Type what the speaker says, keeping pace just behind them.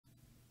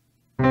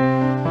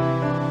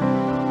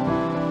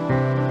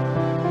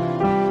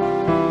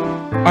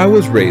I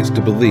was raised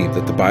to believe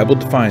that the Bible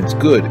defines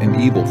good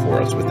and evil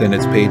for us within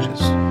its pages.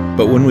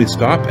 But when we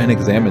stop and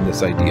examine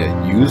this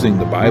idea using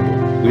the Bible,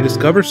 we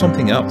discover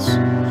something else.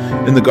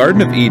 In the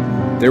Garden of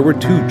Eden, there were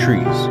two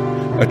trees,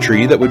 a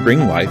tree that would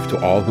bring life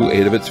to all who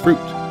ate of its fruit,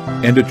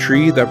 and a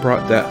tree that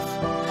brought death.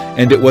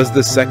 And it was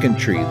the second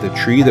tree, the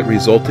tree that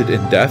resulted in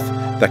death,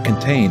 that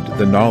contained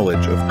the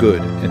knowledge of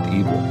good and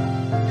evil.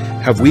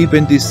 Have we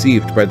been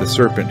deceived by the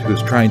serpent who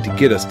is trying to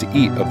get us to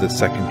eat of the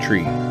second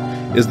tree?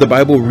 Is the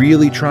Bible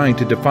really trying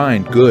to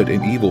define good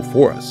and evil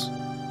for us?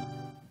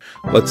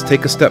 Let's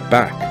take a step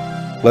back.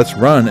 Let's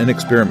run an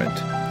experiment.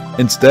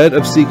 Instead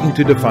of seeking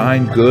to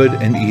define good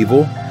and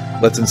evil,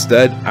 let's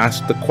instead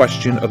ask the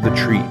question of the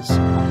trees.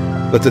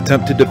 Let's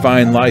attempt to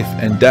define life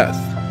and death,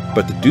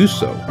 but to do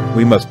so,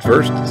 we must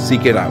first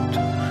seek it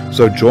out.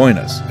 So join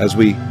us as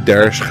we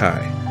Derish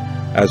Chai,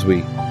 as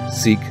we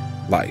seek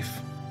life.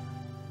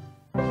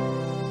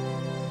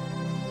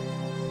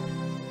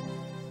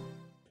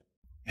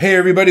 Hey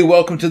everybody,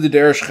 welcome to the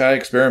Derish Chai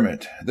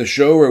Experiment, the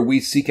show where we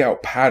seek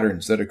out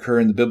patterns that occur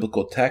in the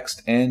biblical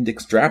text and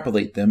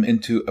extrapolate them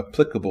into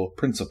applicable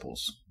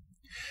principles.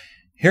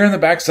 Here on the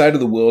backside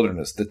of the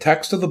wilderness, the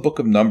text of the book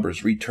of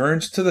Numbers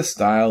returns to the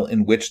style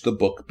in which the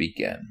book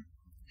began.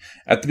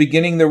 At the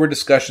beginning, there were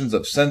discussions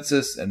of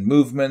census and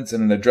movements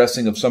and an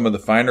addressing of some of the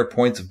finer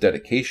points of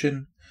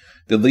dedication.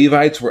 The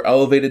Levites were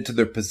elevated to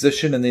their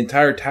position, and the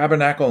entire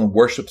tabernacle and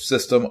worship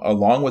system,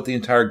 along with the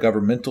entire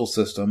governmental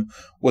system,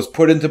 was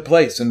put into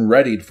place and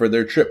readied for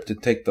their trip to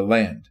take the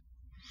land.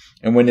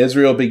 And when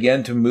Israel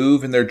began to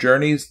move in their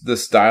journeys, the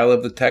style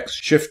of the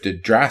text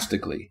shifted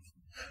drastically.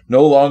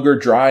 No longer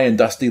dry and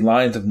dusty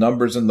lines of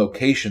numbers and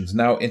locations,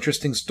 now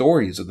interesting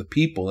stories of the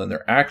people and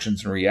their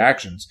actions and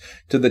reactions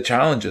to the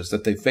challenges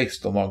that they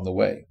faced along the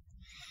way.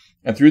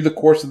 And through the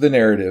course of the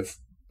narrative,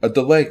 a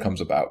delay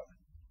comes about.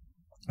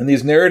 And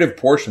these narrative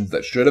portions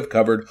that should have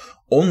covered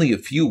only a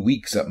few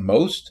weeks at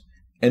most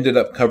ended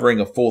up covering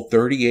a full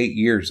 38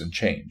 years and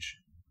change.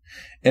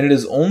 And it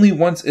is only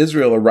once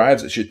Israel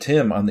arrives at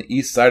Shittim on the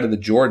east side of the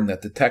Jordan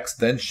that the text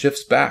then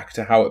shifts back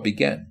to how it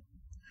began.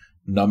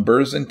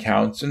 Numbers and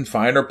counts and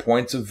finer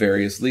points of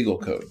various legal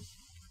code.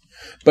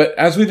 But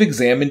as we've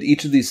examined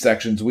each of these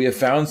sections, we have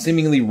found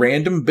seemingly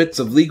random bits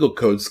of legal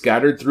code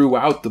scattered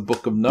throughout the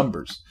book of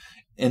Numbers.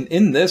 And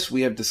in this,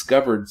 we have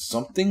discovered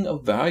something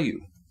of value.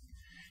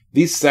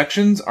 These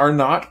sections are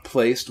not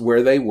placed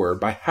where they were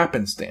by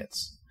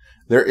happenstance.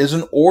 There is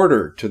an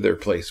order to their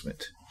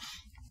placement.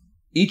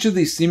 Each of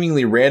these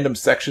seemingly random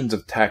sections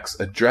of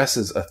text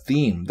addresses a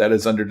theme that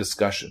is under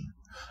discussion.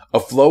 A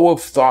flow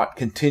of thought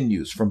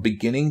continues from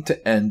beginning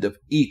to end of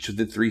each of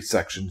the three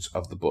sections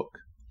of the book.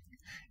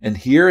 And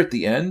here at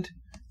the end,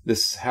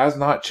 this has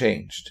not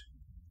changed.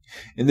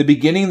 In the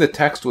beginning, the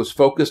text was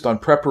focused on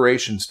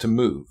preparations to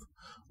move.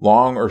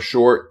 Long or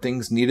short,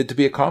 things needed to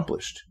be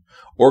accomplished.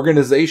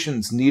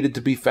 Organizations needed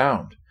to be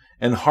found,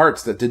 and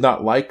hearts that did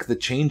not like the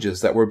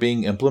changes that were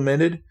being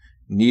implemented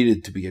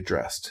needed to be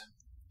addressed.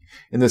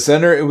 In the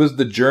center, it was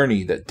the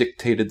journey that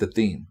dictated the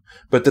theme,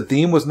 but the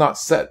theme was not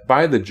set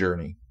by the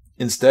journey.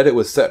 Instead, it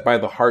was set by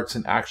the hearts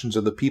and actions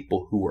of the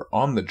people who were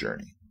on the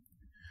journey.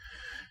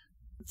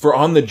 For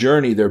on the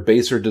journey, their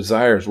baser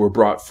desires were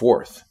brought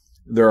forth.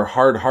 Their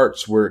hard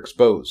hearts were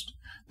exposed.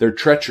 Their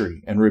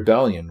treachery and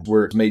rebellion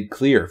were made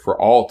clear for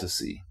all to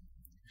see.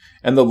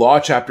 And the law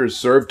chapters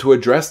served to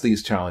address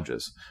these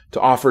challenges, to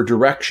offer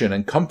direction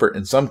and comfort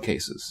in some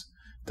cases,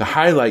 to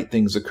highlight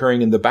things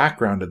occurring in the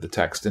background of the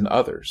text in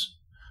others.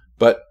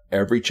 But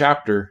every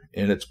chapter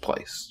in its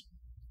place.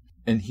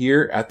 And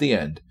here, at the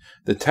end,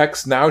 the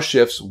text now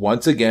shifts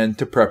once again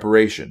to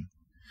preparation.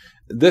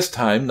 This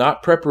time,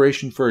 not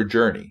preparation for a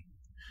journey.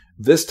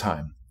 This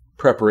time,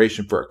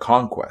 preparation for a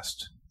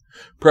conquest.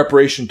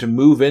 Preparation to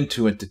move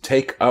into and to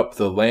take up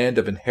the land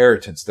of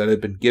inheritance that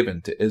had been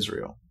given to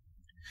Israel.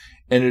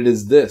 And it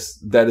is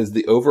this that is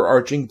the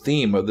overarching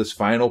theme of this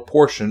final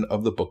portion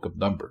of the book of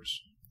Numbers.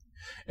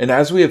 And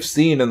as we have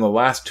seen in the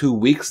last 2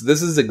 weeks,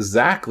 this is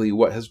exactly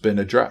what has been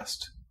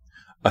addressed.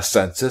 A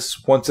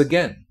census once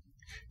again.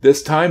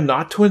 This time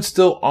not to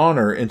instill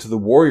honor into the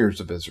warriors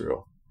of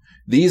Israel.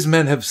 These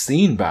men have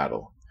seen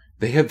battle.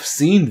 They have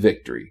seen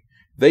victory.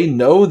 They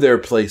know their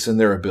place and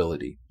their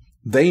ability.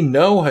 They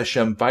know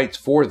Hashem fights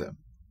for them.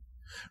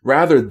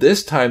 Rather,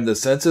 this time the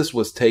census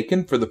was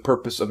taken for the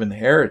purpose of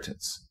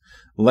inheritance.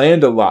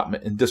 Land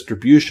allotment and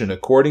distribution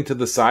according to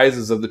the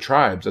sizes of the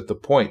tribes at the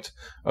point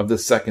of the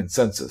second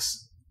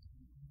census.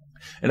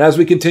 And as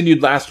we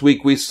continued last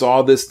week, we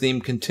saw this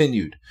theme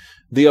continued.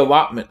 The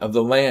allotment of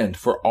the land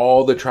for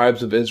all the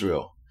tribes of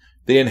Israel.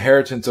 The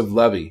inheritance of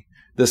Levi.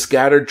 The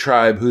scattered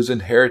tribe whose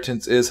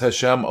inheritance is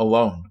Hashem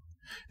alone.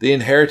 The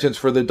inheritance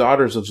for the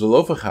daughters of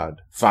Zelophehad,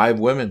 5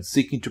 women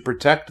seeking to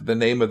protect the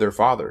name of their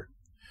father.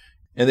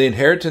 And the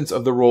inheritance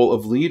of the role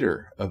of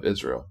leader of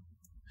Israel.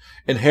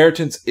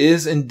 Inheritance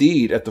is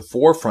indeed at the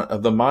forefront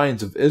of the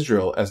minds of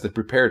Israel as they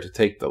prepare to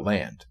take the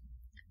land.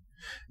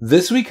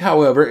 This week,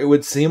 however, it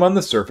would seem on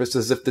the surface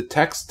as if the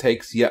text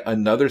takes yet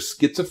another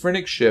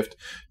schizophrenic shift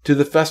to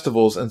the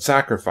festivals and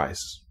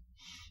sacrifice.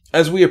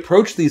 As we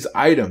approach these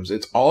items,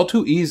 it's all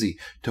too easy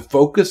to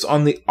focus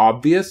on the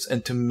obvious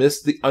and to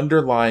miss the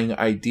underlying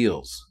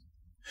ideals.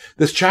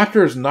 This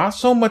chapter is not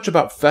so much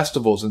about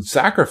festivals and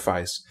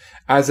sacrifice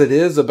as it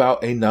is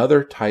about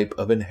another type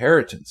of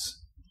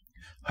inheritance.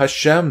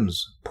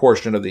 Hashem's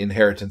portion of the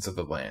inheritance of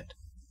the land.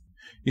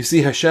 You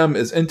see, Hashem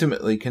is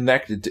intimately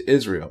connected to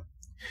Israel.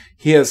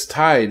 He has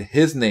tied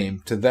his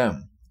name to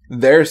them.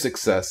 Their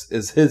success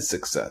is his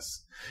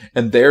success.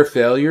 And their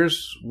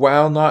failures,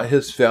 while not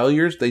his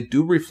failures, they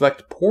do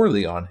reflect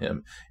poorly on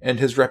him and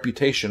his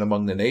reputation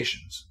among the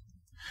nations.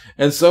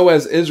 And so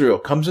as Israel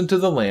comes into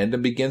the land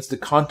and begins to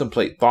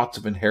contemplate thoughts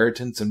of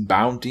inheritance and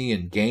bounty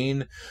and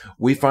gain,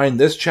 we find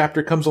this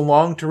chapter comes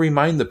along to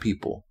remind the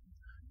people,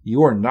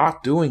 you are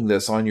not doing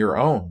this on your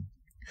own.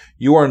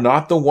 You are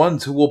not the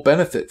ones who will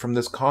benefit from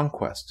this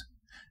conquest.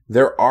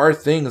 There are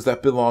things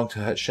that belong to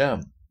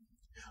Hashem.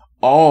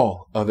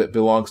 All of it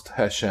belongs to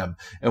Hashem,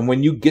 and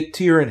when you get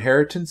to your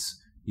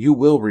inheritance, you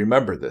will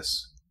remember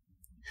this.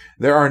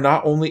 There are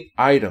not only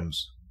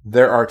items,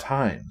 there are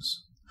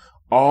times.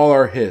 All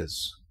are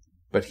his,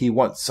 but he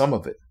wants some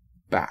of it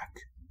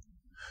back.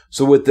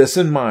 So with this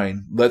in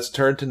mind, let's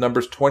turn to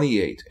Numbers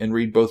 28 and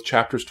read both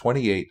chapters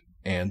 28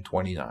 and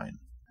 29.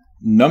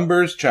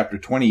 Numbers chapter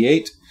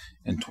 28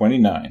 and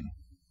 29.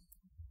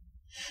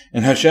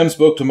 And Hashem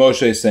spoke to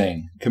Moshe,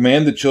 saying,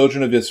 Command the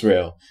children of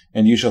Israel,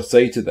 and you shall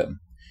say to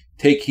them,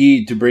 Take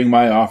heed to bring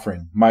my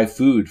offering, my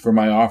food for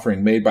my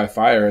offering made by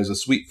fire as a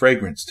sweet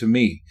fragrance to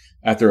me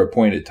at their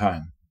appointed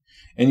time.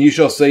 And you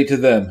shall say to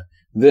them,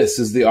 This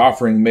is the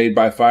offering made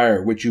by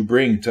fire which you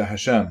bring to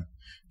Hashem,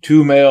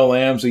 2 male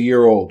lambs a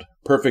year old,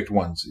 perfect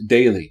ones,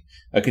 daily,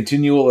 a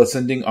continual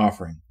ascending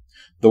offering.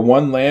 The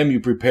one lamb you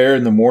prepare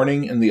in the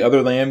morning, and the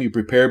other lamb you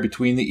prepare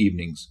between the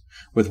evenings,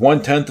 with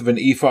 1/10 of an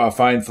ephah of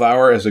fine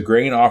flour as a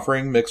grain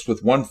offering mixed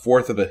with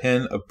 1/4 of a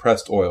hin of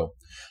pressed oil.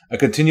 A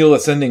continual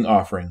ascending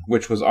offering,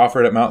 which was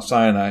offered at Mount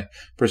Sinai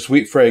for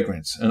sweet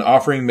fragrance, an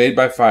offering made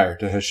by fire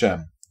to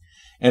Hashem.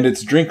 And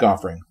its drink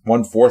offering,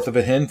 1/4 of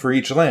a hin for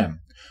each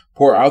lamb.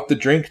 Pour out the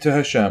drink to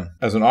Hashem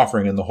as an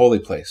offering in the holy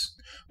place.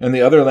 And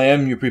the other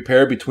lamb you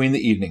prepare between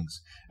the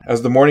evenings.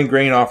 As the morning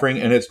grain offering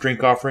and its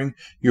drink offering,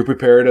 you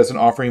prepare it as an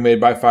offering made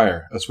by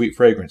fire, a sweet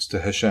fragrance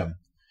to Hashem.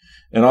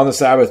 And on the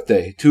Sabbath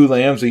day, 2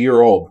 lambs a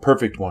year old,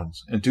 perfect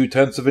ones, and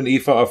 2/10 of an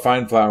ephah of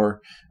fine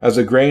flour, as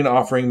a grain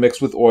offering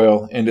mixed with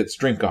oil, and its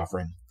drink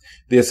offering.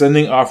 The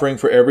ascending offering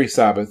for every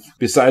Sabbath,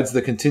 besides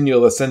the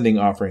continual ascending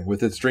offering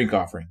with its drink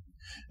offering.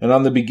 And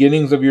on the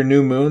beginnings of your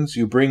new moons,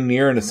 you bring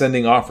near an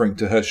ascending offering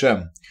to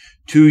Hashem,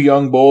 2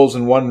 young bulls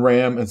and 1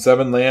 ram, and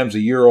 7 lambs a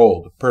year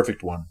old,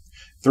 perfect one.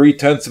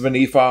 3/10 of an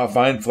ephah of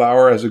fine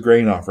flour as a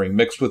grain offering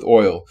mixed with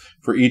oil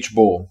for each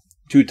bull.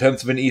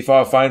 2/10 of an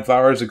ephah of fine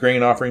flour as a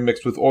grain offering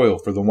mixed with oil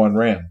for the 1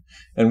 ram,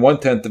 and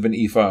 1/10 of an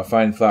ephah of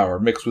fine flour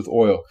mixed with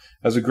oil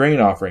as a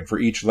grain offering for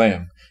each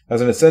lamb, as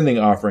an ascending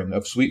offering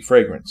of sweet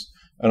fragrance,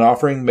 an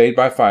offering made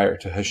by fire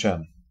to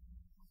Hashem.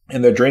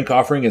 And their drink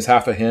offering is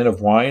 1/2 a hin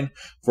of wine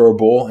for a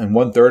bull, and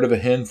 1/3 of a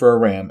hin for a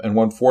ram, and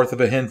 1/4 of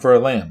a hin for a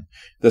lamb.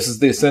 This is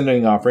the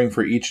ascending offering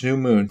for each new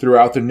moon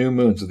throughout the new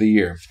moons of the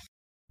year.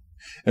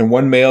 And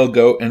 1 male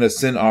goat and a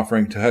sin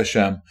offering to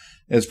Hashem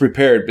is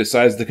prepared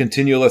besides the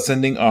continual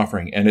ascending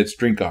offering and its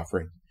drink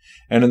offering.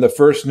 And in the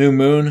first new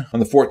moon,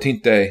 on the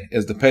 14th day,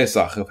 is the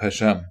Pesach of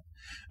Hashem.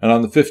 And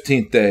on the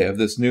 15th day of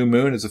this new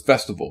moon is a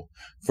festival.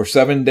 For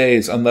 7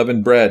 days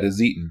unleavened bread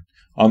is eaten.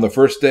 On the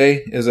first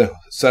day is a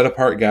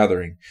set-apart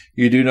gathering.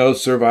 You do no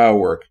servile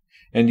work.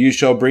 And you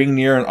shall bring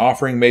near an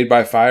offering made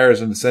by fire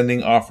as an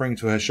ascending offering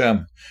to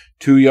Hashem,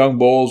 2 young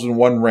bulls and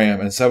 1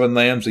 ram, and 7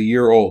 lambs a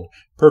year old,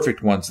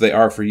 perfect ones they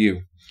are for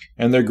you.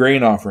 And their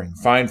grain offering,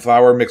 fine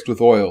flour mixed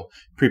with oil.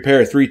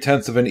 Prepare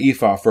 3/10 of an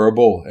ephah for a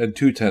bull, and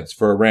 2/10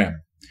 for a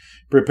ram.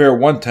 Prepare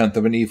 1/10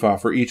 of an ephah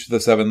for each of the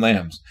 7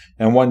 lambs,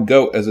 and 1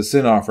 goat as a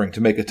sin offering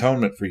to make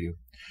atonement for you.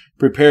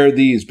 Prepare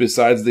these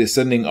besides the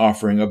ascending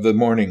offering of the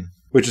morning,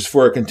 which is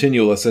for a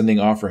continual ascending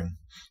offering.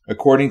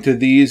 According to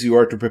these you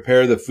are to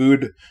prepare the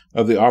food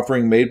of the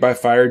offering made by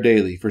fire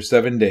daily for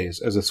 7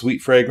 days, as a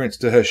sweet fragrance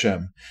to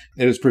Hashem.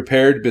 It is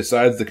prepared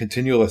besides the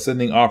continual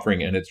ascending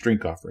offering and its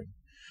drink offering.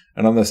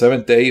 And on the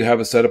 7th day you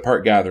have a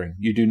set-apart gathering.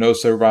 You do no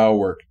servile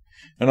work.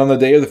 And on the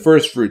day of the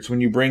firstfruits,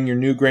 when you bring your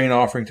new grain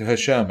offering to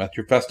Hashem at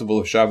your festival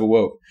of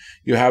Shavuot,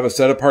 you have a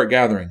set-apart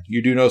gathering.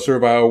 You do no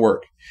servile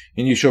work.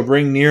 And you shall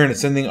bring near an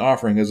ascending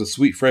offering as a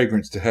sweet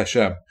fragrance to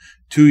Hashem,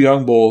 2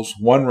 young bulls,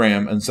 1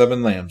 ram, and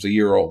 7 lambs a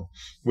year old,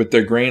 with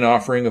their grain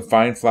offering of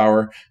fine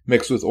flour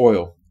mixed with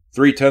oil,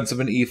 3/10 of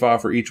an ephah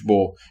for each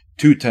bull,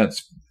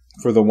 2/10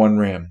 for the 1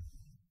 ram.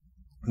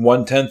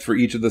 1/10 for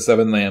each of the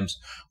 7 lambs,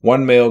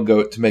 1 male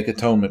goat to make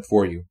atonement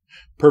for you.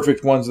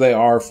 Perfect ones they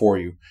are for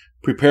you.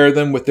 Prepare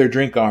them with their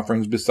drink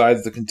offerings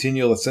besides the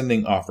continual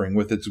ascending offering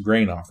with its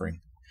grain offering.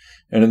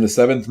 And in the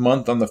 7th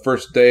month, on the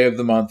 1st day of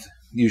the month,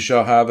 you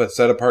shall have a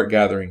set-apart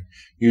gathering.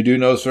 You do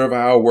no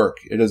servile work.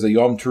 It is a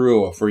Yom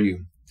Teruah for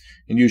you.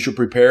 And you shall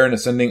prepare an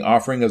ascending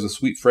offering as a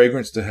sweet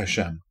fragrance to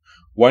Hashem.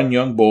 1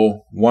 young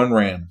bull, 1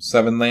 ram,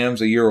 7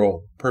 lambs a year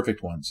old,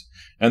 perfect ones,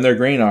 and their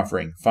grain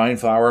offering, fine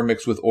flour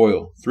mixed with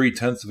oil,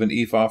 3/10 of an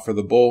ephah for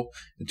the bull,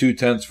 and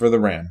 2/10 for the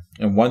ram,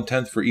 and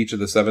 1/10 for each of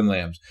the 7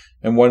 lambs,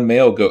 and 1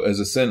 male goat as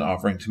a sin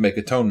offering to make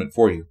atonement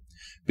for you.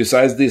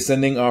 Besides the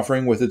ascending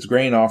offering with its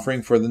grain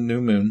offering for the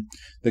new moon,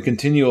 the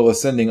continual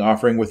ascending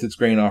offering with its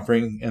grain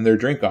offering, and their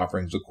drink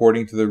offerings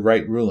according to the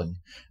right ruling,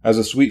 as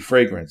a sweet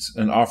fragrance,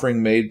 an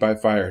offering made by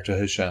fire to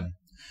Hashem.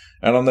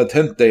 And on the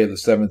 10th day of the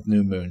 7th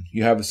new moon,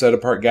 you have a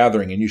set-apart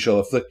gathering, and you shall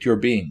afflict your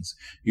beings.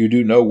 You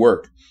do no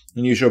work.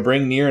 And you shall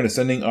bring near an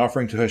ascending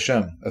offering to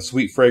Hashem, a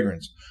sweet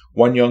fragrance,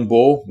 1 young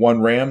bull,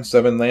 1 ram,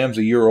 7 lambs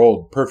a year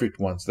old, perfect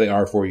ones they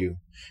are for you.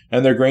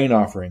 And their grain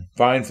offering,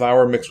 fine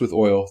flour mixed with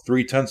oil,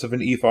 3/10 of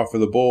an ephah for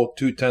the bull,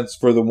 2/10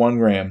 for the 1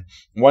 ram,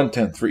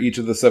 1/10 for each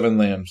of the 7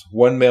 lambs,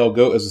 1 male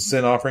goat as a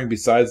sin offering,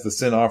 besides the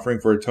sin offering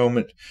for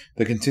atonement,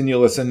 the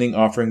continual ascending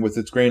offering with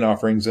its grain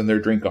offerings and their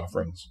drink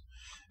offerings.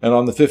 And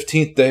on the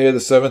 15th day of the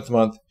 7th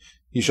month,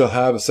 you shall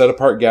have a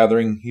set-apart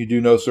gathering, you do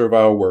no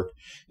servile work,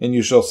 and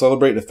you shall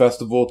celebrate a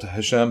festival to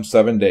Hashem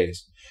 7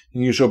 days.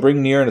 And you shall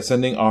bring near an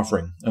ascending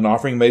offering, an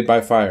offering made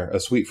by fire, a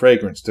sweet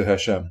fragrance to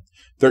Hashem.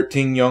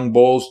 13 young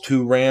bulls,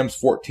 2 rams,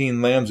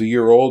 14 lambs a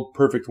year old,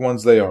 perfect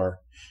ones they are.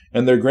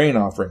 And their grain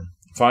offering,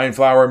 fine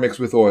flour mixed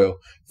with oil,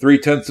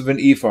 3/10 of an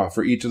ephah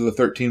for each of the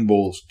 13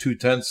 bulls,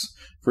 2/10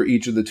 for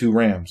each of the 2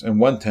 rams, and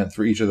 1/10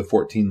 for each of the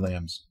 14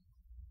 lambs.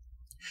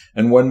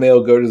 And 1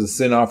 male goat as a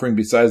sin offering,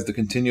 besides the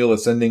continual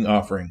ascending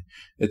offering,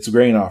 its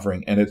grain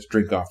offering, and its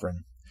drink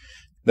offering.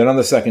 Then on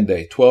the 2nd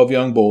day, 12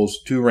 young bulls,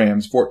 2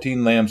 rams,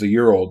 14 lambs a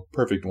year old,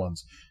 perfect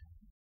ones,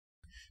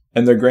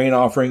 and their grain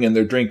offering and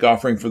their drink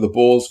offering for the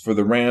bulls, for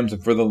the rams,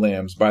 and for the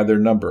lambs, by their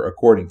number,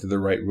 according to the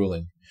right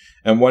ruling.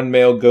 And 1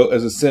 male goat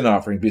as a sin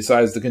offering,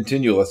 besides the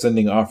continual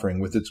ascending offering,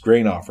 with its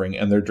grain offering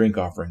and their drink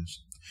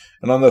offerings.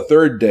 And on the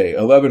 3rd day,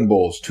 11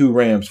 bulls, 2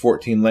 rams,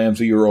 14 lambs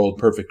a year old,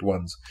 perfect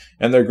ones,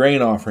 and their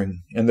grain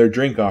offering and their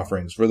drink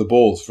offerings for the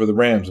bulls, for the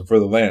rams, and for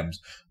the lambs,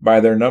 by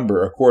their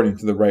number, according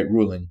to the right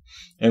ruling.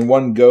 And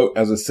 1 goat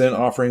as a sin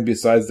offering,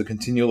 besides the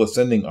continual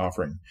ascending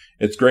offering,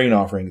 its grain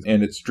offering,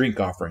 and its drink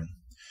offering.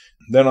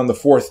 Then on the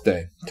 4th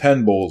day,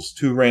 10 bulls,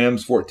 2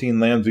 rams, 14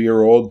 lambs a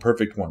year old,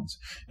 perfect ones,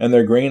 and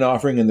their grain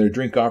offering and their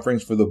drink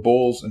offerings for the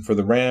bulls, and for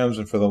the rams,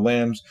 and for the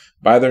lambs,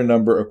 by their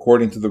number,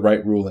 according to the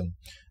right ruling.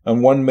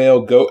 And 1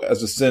 male goat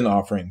as a sin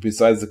offering,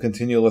 besides the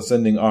continual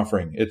ascending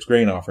offering, its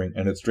grain offering,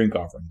 and its drink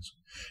offerings.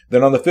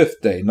 Then on the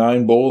 5th day,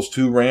 9 bulls,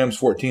 2 rams,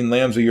 14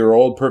 lambs a year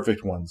old,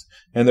 perfect ones,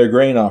 and their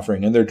grain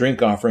offering, and their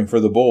drink offering for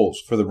the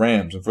bulls, for the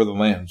rams, and for the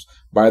lambs,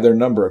 by their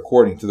number,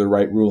 according to the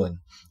right ruling.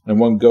 And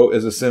 1 goat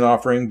as a sin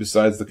offering,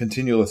 besides the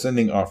continual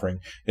ascending offering,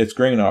 its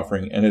grain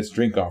offering, and its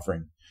drink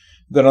offering.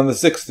 Then on the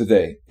 6th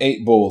day,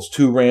 8 bulls,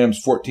 2 rams,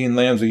 14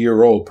 lambs a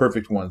year old,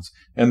 perfect ones,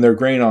 and their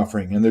grain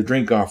offering, and their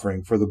drink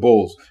offering for the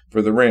bulls,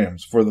 for the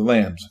rams, for the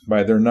lambs,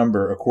 by their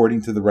number,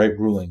 according to the right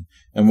ruling.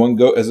 And 1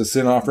 goat as a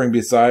sin offering,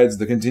 besides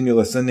the continual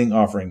ascending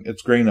offering,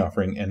 its grain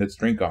offering, and its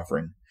drink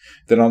offering.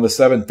 Then on the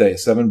 7th day,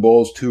 7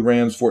 bulls, 2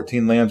 rams,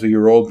 14 lambs a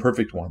year old,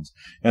 perfect ones,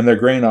 and their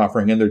grain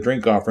offering and their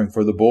drink offering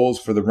for the bulls,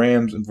 for the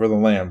rams, and for the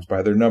lambs,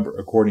 by their number,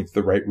 according to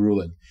the right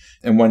ruling.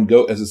 And 1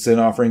 goat as a sin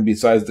offering,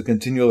 besides the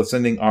continual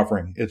ascending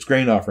offering, its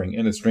grain offering,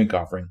 and its drink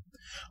offering.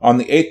 On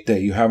the 8th day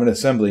you have an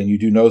assembly, and you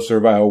do no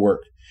servile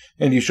work.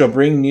 And you shall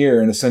bring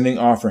near an ascending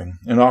offering,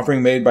 an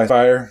offering made by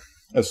fire,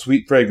 a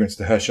sweet fragrance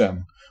to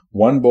Hashem.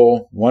 1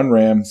 bull, 1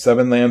 ram,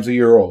 7 lambs a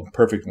year old,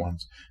 perfect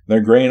ones,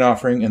 their grain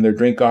offering and their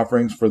drink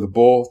offerings for the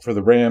bull, for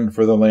the ram, and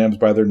for the lambs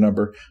by their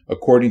number,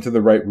 according to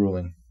the right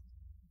ruling.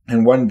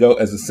 And 1 goat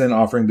as a sin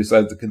offering,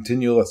 besides the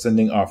continual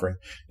ascending offering,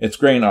 its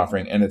grain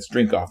offering, and its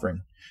drink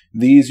offering.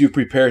 These you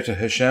prepare to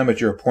Hashem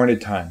at your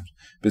appointed times,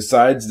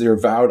 besides your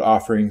vowed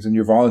offerings and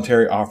your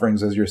voluntary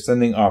offerings as your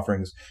ascending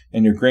offerings,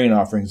 and your grain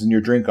offerings, and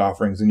your drink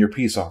offerings, and your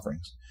peace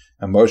offerings.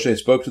 And Moshe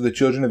spoke to the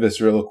children of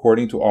Israel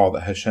according to all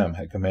that Hashem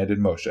had commanded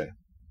Moshe.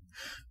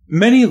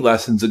 Many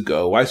lessons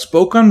ago, I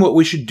spoke on what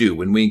we should do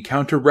when we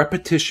encounter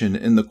repetition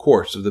in the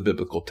course of the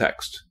biblical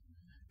text.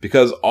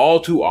 Because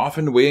all too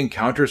often we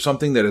encounter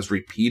something that is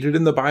repeated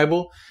in the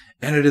Bible,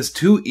 and it is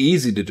too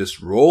easy to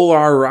just roll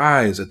our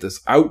eyes at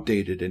this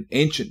outdated and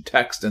ancient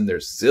text and their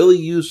silly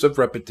use of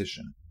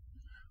repetition.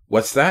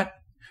 What's that?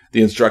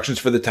 The instructions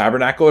for the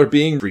tabernacle are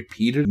being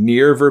repeated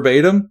near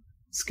verbatim?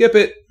 Skip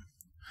it.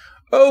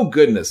 Oh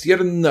goodness,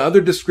 yet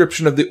another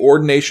description of the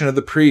ordination of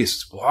the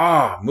priests.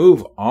 Blah,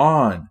 move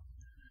on.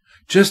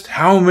 Just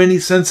how many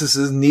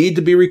censuses need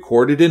to be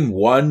recorded in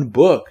one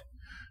book?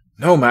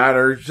 No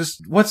matter,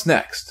 just what's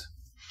next?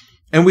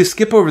 And we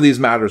skip over these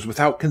matters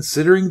without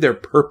considering their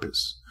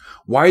purpose,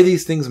 why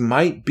these things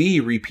might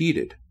be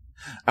repeated.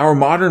 Our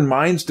modern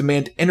minds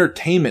demand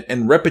entertainment,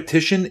 and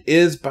repetition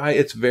is, by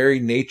its very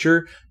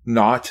nature,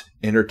 not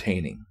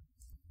entertaining.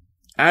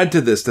 Add to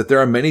this that there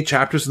are many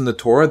chapters in the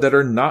Torah that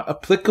are not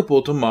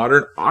applicable to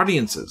modern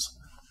audiences.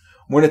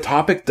 When a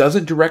topic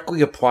doesn't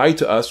directly apply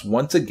to us,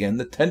 once again,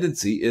 the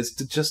tendency is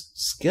to just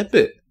skip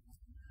it.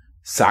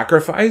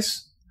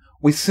 Sacrifice?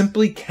 We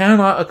simply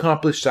cannot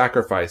accomplish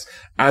sacrifice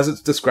as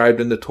it's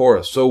described in the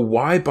Torah, so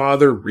why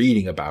bother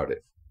reading about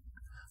it?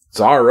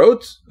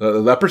 Zarot,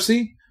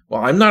 leprosy?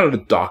 Well, I'm not a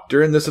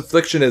doctor, and this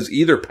affliction has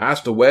either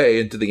passed away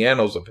into the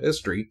annals of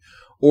history,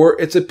 or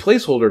it's a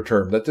placeholder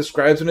term that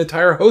describes an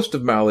entire host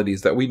of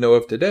maladies that we know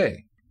of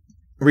today.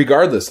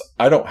 Regardless,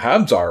 I don't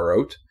have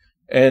Zarot,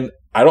 and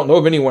I don't know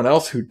of anyone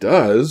else who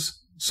does,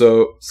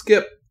 so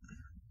skip.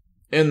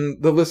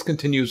 And the list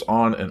continues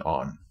on and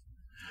on.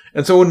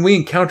 And so when we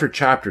encounter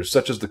chapters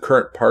such as the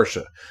current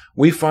Parsha,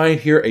 we find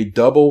here a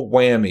double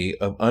whammy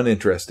of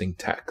uninteresting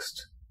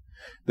text.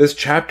 This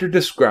chapter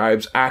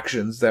describes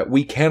actions that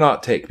we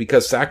cannot take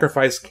because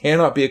sacrifice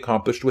cannot be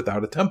accomplished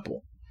without a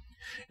temple.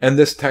 And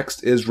this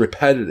text is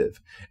repetitive,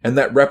 and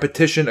that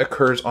repetition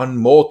occurs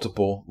on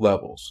multiple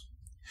levels.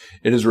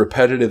 It is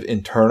repetitive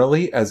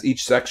internally, as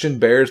each section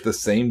bears the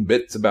same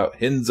bits about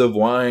hins of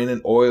wine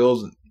and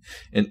oils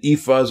and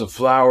ephahs of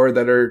flour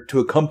that are to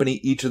accompany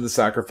each of the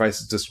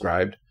sacrifices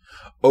described.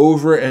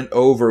 Over and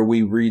over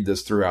we read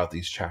this throughout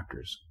these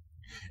chapters.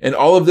 And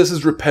all of this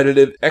is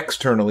repetitive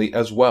externally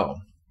as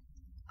well.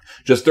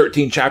 Just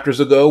 13 chapters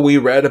ago, we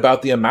read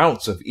about the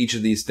amounts of each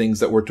of these things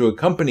that were to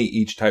accompany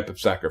each type of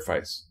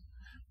sacrifice.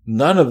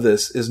 None of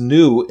this is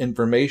new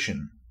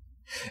information.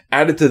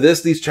 Added to this,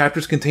 these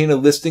chapters contain a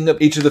listing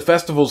of each of the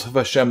festivals of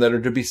Hashem that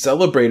are to be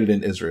celebrated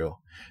in Israel,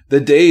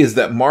 the days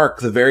that mark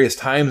the various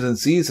times and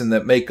seasons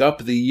that make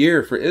up the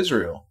year for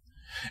Israel.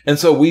 And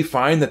so we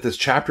find that this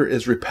chapter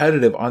is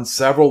repetitive on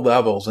several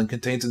levels and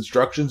contains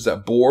instructions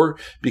that bore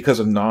because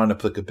of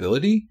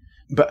non-applicability.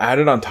 But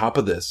added on top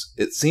of this,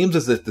 it seems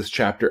as if this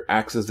chapter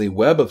acts as a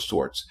web of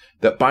sorts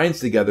that binds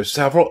together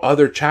several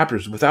other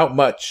chapters without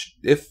much,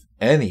 if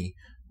any,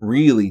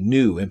 really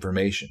new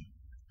information.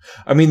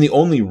 I mean, the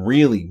only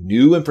really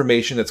new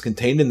information that's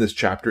contained in this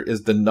chapter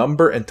is the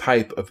number and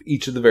type of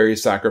each of the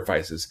various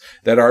sacrifices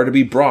that are to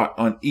be brought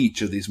on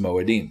each of these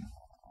Moedim.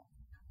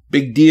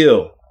 Big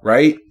deal,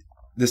 right?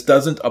 This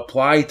doesn't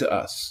apply to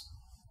us.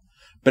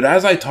 But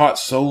as I taught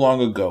so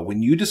long ago,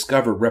 when you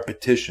discover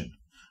repetition,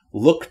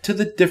 look to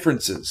the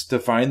differences to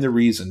find the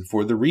reason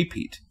for the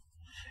repeat.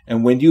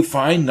 And when you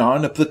find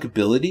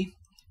non-applicability,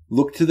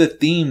 look to the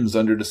themes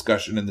under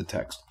discussion in the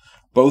text,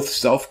 both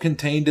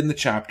self-contained in the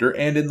chapter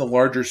and in the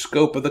larger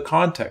scope of the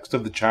context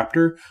of the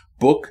chapter,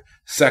 book,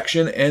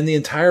 section, and the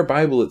entire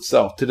Bible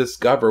itself to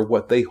discover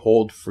what they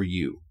hold for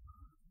you,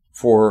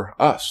 for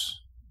us.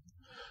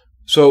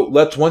 So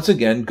let's once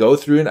again go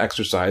through an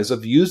exercise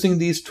of using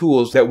these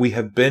tools that we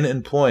have been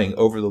employing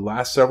over the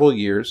last several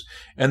years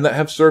and that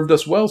have served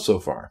us well so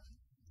far.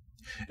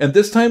 And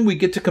this time we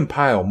get to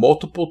compile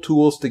multiple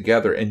tools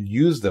together and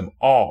use them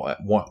all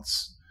at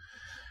once.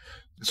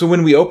 So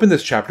when we open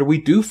this chapter,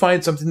 we do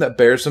find something that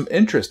bears some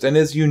interest and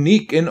is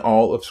unique in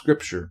all of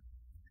Scripture.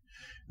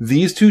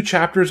 These two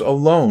chapters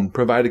alone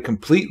provide a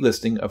complete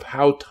listing of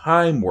how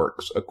time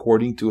works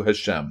according to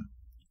Hashem.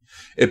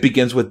 It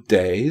begins with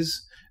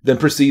days, then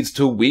proceeds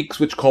to weeks,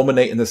 which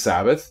culminate in the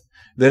Sabbath.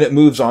 Then it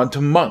moves on to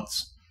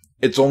months.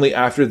 It's only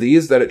after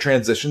these that it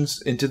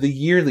transitions into the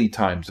yearly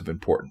times of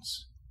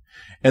importance.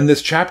 And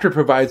this chapter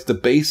provides the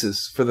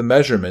basis for the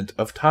measurement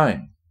of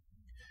time.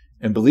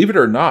 And believe it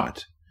or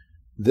not,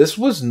 this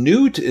was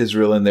new to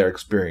Israel in their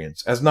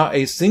experience, as not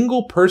a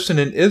single person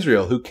in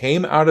Israel who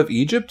came out of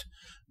Egypt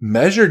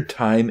measured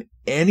time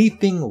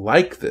anything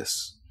like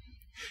this.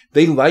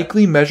 They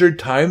likely measured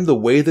time the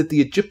way that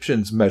the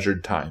Egyptians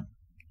measured time,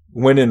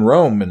 when in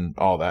Rome and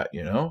all that,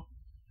 you know.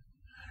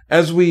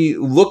 As we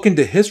look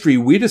into history,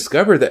 we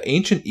discover that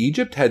ancient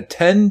Egypt had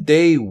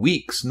 10-day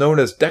weeks known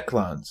as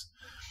declans,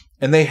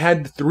 and they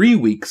had 3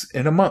 weeks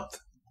in a month.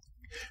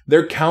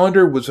 Their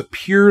calendar was a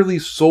purely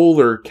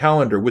solar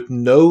calendar with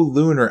no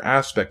lunar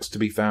aspects to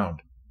be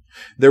found.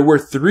 There were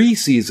 3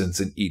 seasons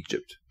in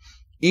Egypt.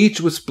 Each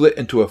was split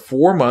into a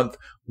 4-month,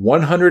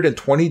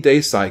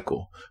 120-day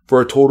cycle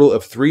for a total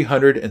of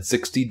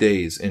 360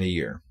 days in a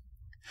year.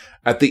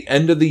 At the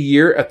end of the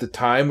year, at the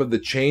time of the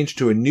change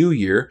to a new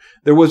year,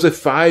 there was a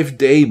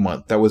 5-day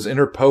month that was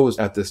interposed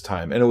at this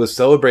time, and it was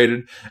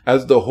celebrated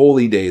as the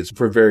holy days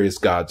for various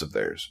gods of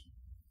theirs.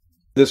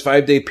 This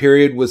 5-day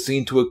period was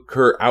seen to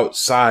occur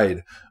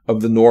outside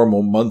of the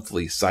normal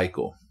monthly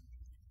cycle.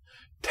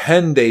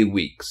 10-day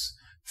weeks,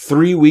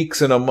 3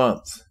 weeks in a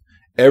month,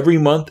 every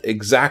month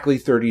exactly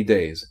 30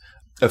 days,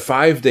 a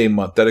 5-day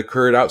month that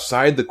occurred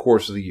outside the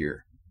course of the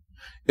year.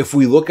 If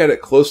we look at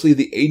it closely,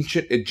 the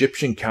ancient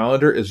Egyptian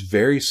calendar is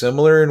very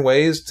similar in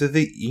ways to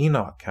the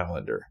Enoch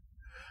calendar.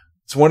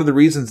 It's one of the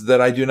reasons that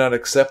I do not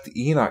accept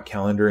the Enoch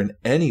calendar in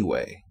any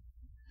way.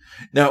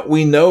 Now,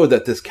 we know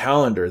that this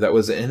calendar that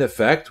was in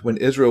effect when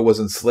Israel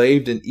was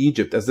enslaved in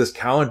Egypt, as this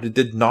calendar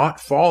did not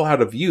fall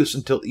out of use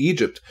until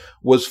Egypt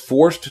was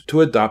forced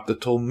to adopt the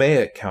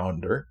Ptolemaic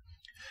calendar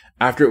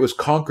after it was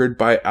conquered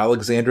by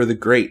Alexander the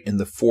Great in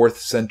the 4th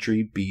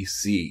century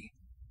BC.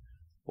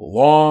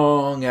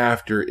 Long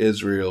after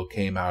Israel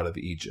came out of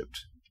Egypt.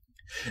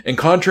 And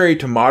contrary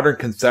to modern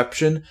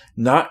conception,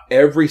 not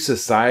every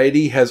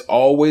society has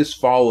always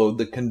followed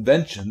the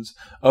conventions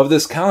of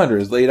this calendar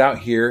as laid out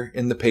here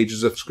in the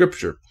pages of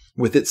Scripture,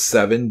 with its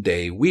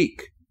 7-day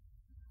week.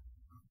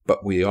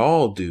 But we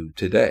all do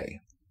today.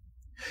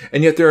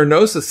 And yet there are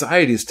no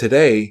societies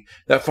today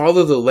that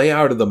follow the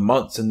layout of the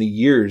months and the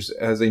years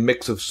as a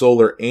mix of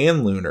solar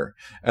and lunar,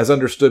 as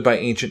understood by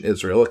ancient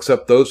Israel,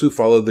 except those who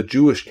follow the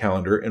Jewish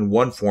calendar in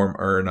one form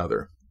or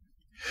another.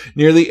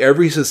 Nearly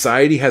every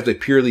society has a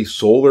purely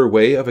solar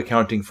way of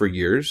accounting for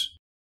years.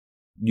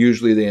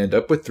 Usually they end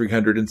up with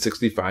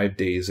 365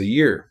 days a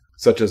year,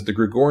 such as the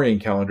Gregorian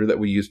calendar that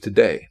we use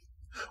today.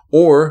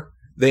 Or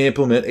they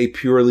implement a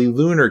purely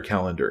lunar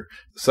calendar,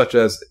 such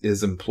as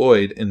is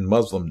employed in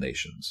Muslim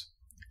nations.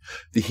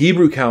 The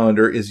Hebrew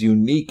calendar is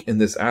unique in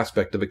this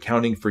aspect of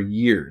accounting for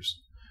years,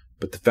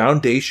 but the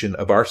foundation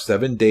of our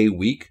 7-day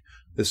week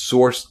is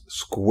sourced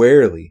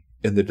squarely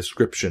in the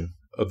description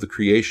of the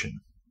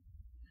creation.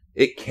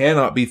 It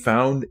cannot be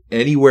found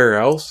anywhere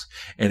else,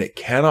 and it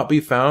cannot be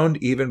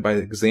found even by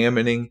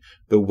examining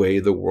the way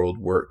the world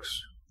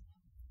works.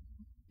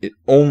 It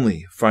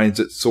only finds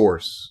its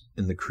source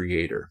in the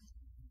Creator.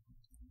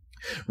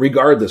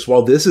 Regardless,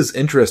 while this is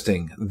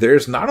interesting,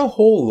 there's not a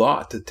whole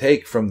lot to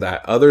take from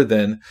that other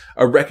than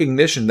a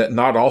recognition that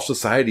not all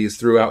societies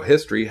throughout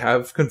history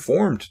have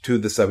conformed to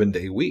the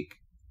 7-day week.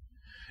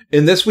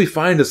 In this, we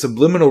find a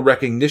subliminal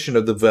recognition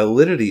of the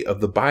validity of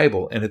the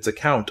Bible and its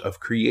account of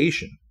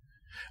creation.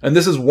 And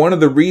this is one of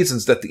the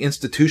reasons that the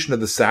institution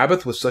of the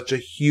Sabbath was such a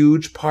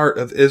huge part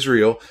of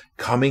Israel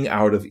coming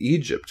out of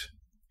Egypt.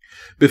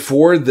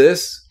 Before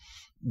this,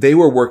 they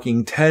were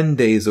working 10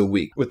 days a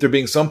week, with there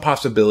being some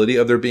possibility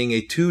of there being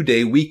a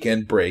 2-day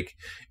weekend break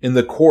in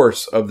the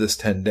course of this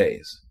 10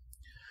 days.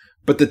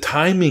 But the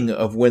timing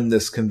of when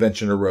this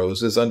convention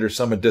arose is under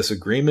some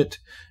disagreement,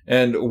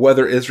 and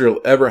whether Israel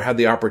ever had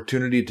the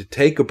opportunity to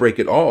take a break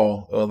at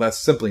all, well, that's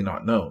simply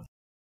not known.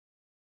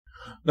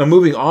 Now,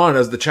 moving on,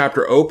 as the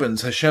chapter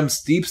opens, Hashem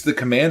steeps the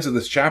commands of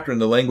this chapter in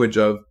the language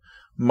of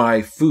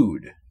my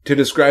food to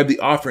describe the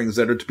offerings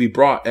that are to be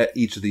brought at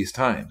each of these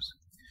times.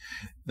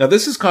 Now,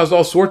 this has caused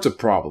all sorts of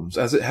problems,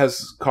 as it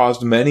has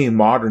caused many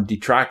modern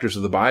detractors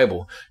of the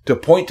Bible to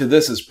point to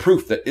this as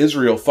proof that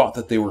Israel thought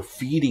that they were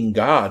feeding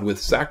God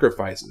with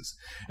sacrifices,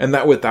 and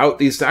that without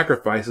these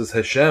sacrifices,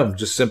 Hashem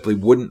just simply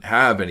wouldn't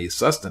have any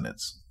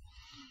sustenance.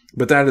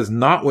 But that is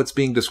not what's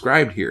being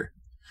described here.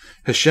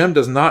 Hashem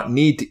does not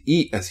need to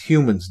eat as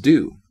humans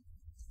do.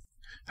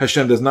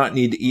 Hashem does not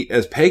need to eat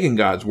as pagan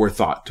gods were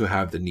thought to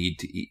have the need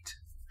to eat.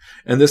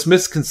 And this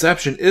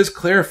misconception is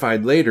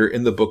clarified later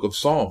in the book of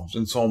Psalms,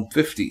 in Psalm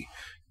 50,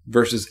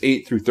 verses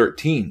 8 through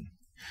 13.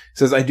 It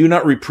says, I do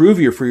not reprove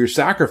you for your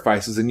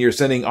sacrifices, and your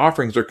sending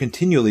offerings are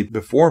continually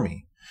before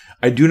me.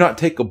 I do not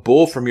take a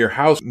bull from your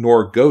house,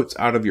 nor goats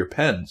out of your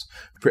pens,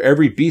 for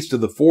every beast of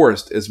the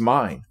forest is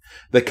mine,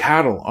 the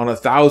cattle on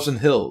 1,000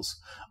 hills.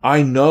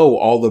 I know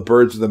all the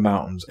birds of the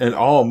mountains, and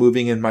all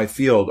moving in my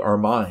field are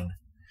mine.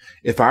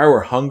 If I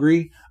were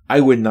hungry, I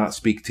would not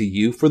speak to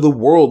you, for the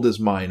world is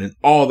mine and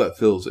all that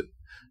fills it.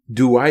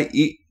 Do I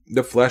eat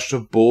the flesh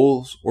of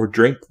bulls or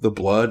drink the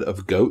blood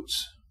of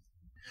goats?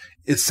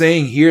 It's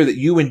saying here that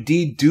you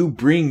indeed do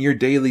bring your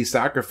daily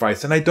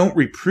sacrifice, and I don't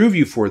reprove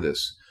you for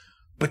this.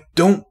 But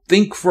don't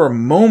think for a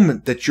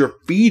moment that you're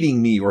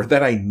feeding me or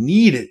that I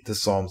need it, the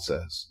psalm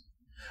says.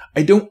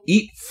 I don't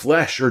eat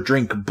flesh or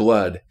drink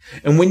blood,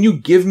 and when you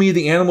give me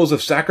the animals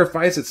of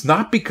sacrifice, it's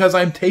not because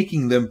I'm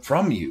taking them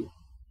from you.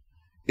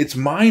 It's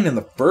mine in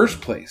the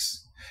first place.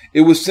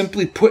 It was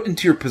simply put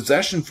into your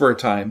possession for a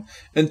time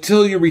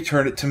until you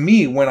return it to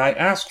me when I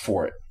ask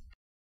for it.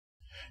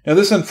 Now,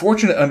 this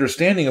unfortunate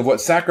understanding of what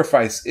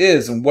sacrifice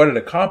is and what it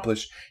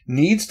accomplished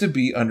needs to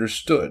be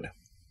understood.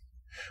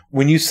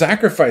 When you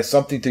sacrifice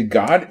something to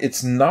God,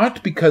 it's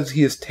not because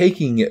He is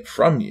taking it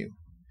from you,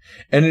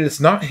 and it is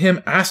not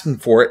Him asking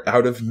for it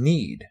out of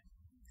need.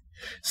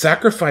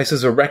 Sacrifice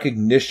is a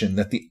recognition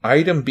that the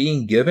item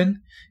being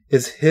given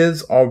is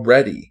His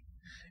already,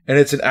 and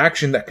it's an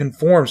action that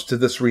conforms to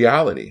this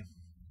reality.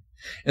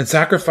 And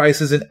sacrifice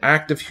is an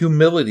act of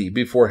humility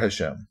before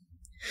Hashem.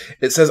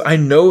 It says, I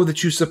know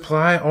that you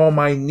supply all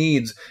my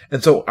needs,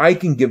 and so I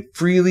can give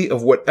freely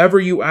of whatever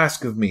you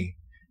ask of me,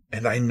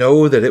 and I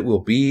know that it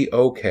will be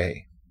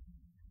okay.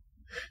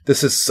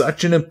 This is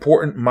such an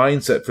important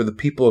mindset for the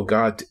people of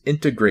God to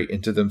integrate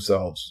into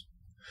themselves.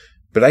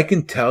 But I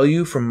can tell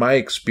you from my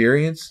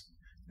experience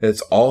that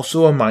it's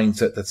also a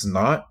mindset that's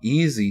not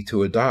easy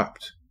to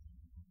adopt.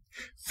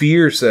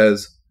 Fear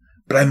says,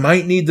 but I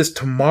might need this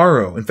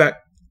tomorrow. In fact,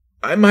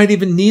 I might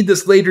even need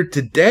this later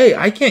today.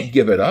 I can't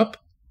give it up.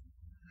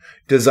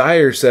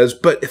 Desire says,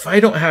 but if I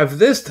don't have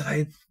this, then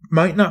I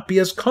might not be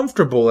as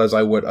comfortable as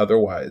I would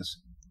otherwise.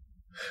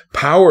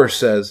 Power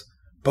says,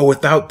 but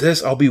without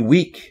this, I'll be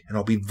weak and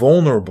I'll be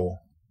vulnerable.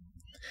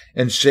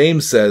 And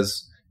shame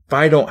says, if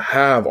I don't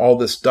have all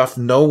this stuff,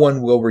 no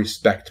one will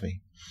respect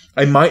me.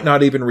 I might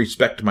not even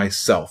respect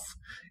myself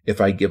if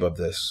I give of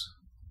this.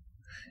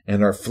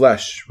 And our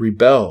flesh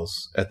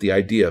rebels at the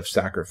idea of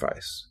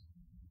sacrifice.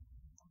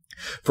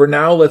 For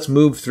now, let's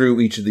move through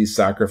each of these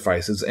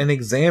sacrifices and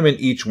examine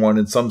each one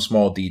in some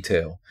small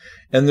detail,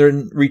 and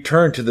then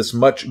return to this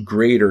much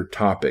greater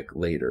topic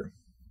later.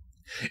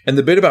 And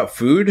the bit about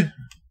food,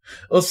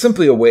 Well, it's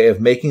simply a way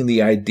of making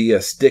the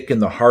idea stick in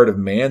the heart of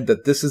man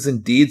that this is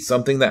indeed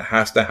something that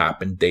has to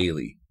happen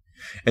daily.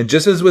 And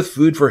just as with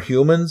food for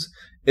humans,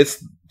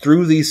 it's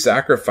through these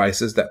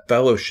sacrifices that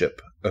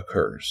fellowship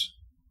occurs.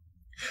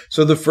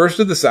 So the first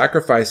of the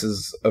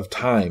sacrifices of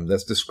time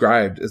that's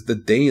described is the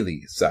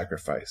daily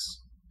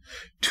sacrifice.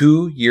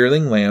 2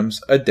 yearling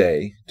lambs a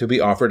day to be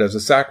offered as a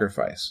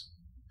sacrifice.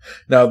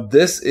 Now,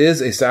 this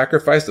is a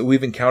sacrifice that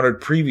we've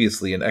encountered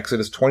previously in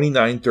Exodus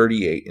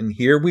 29:38, and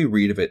here we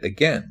read of it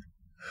again.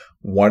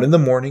 1 in the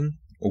morning,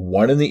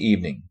 1 in the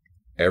evening,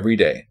 every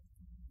day.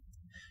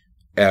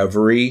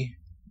 Every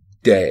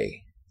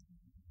day.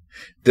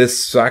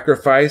 This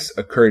sacrifice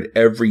occurred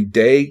every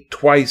day,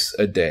 twice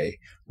a day,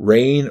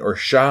 rain or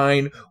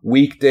shine,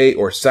 weekday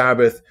or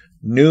Sabbath,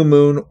 new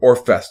moon or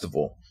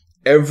festival.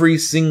 Every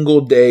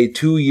single day,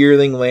 2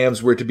 yearling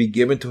lambs were to be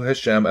given to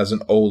Hashem as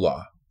an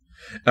olah.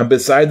 And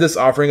beside this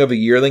offering of a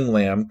yearling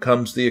lamb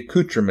comes the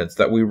accoutrements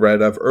that we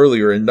read of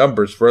earlier in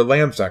Numbers for a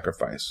lamb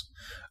sacrifice.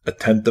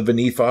 1/10 of an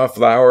ephah of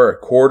flour,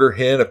 1/4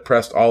 hin of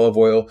pressed olive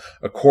oil,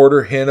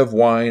 1/4 hin of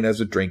wine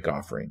as a drink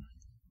offering.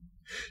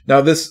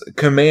 Now, this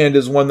command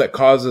is one that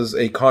causes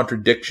a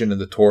contradiction in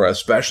the Torah,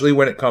 especially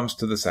when it comes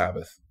to the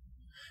Sabbath,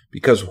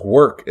 because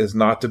work is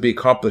not to be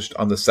accomplished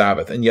on the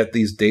Sabbath, and yet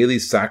these daily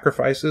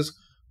sacrifices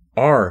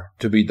are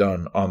to be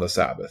done on the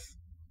Sabbath.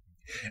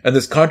 And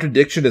this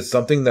contradiction is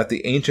something that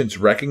the ancients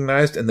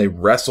recognized and they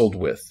wrestled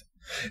with.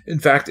 In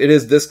fact, it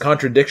is this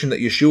contradiction that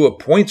Yeshua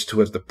points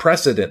to as the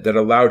precedent that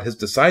allowed his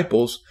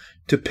disciples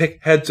to pick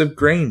heads of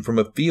grain from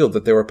a field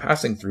that they were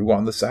passing through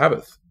on the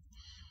Sabbath.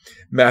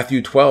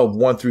 Matthew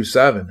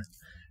 12:1-7.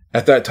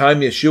 At that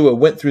time Yeshua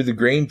went through the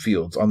grain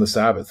fields on the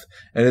Sabbath,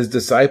 and his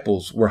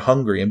disciples were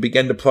hungry and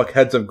began to pluck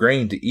heads of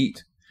grain to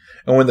eat.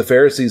 And when the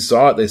Pharisees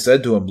saw it, they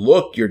said to him,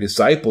 "Look, your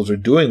disciples are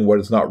doing what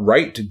is not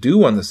right to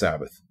do on the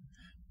Sabbath."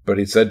 But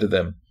he said to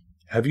them,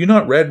 "Have you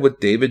not read what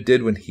David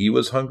did when he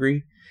was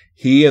hungry,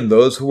 he and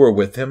those who were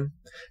with him,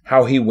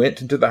 how he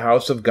went into the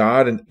house of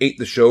God and ate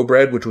the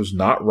showbread which was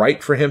not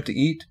right for him to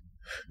eat,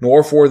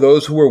 nor for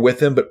those who were with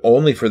him, but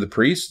only for the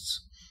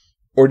priests?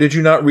 Or did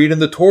you not read in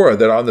the Torah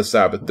that on the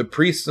Sabbath the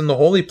priests in the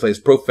holy place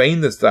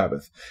profane the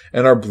Sabbath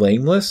and are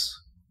blameless?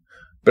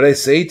 But I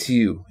say to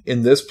you,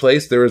 in this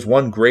place there is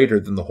one greater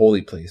than the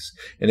holy place.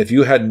 And if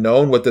you had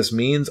known what this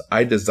means,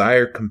 I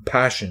desire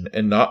compassion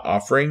and not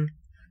offering,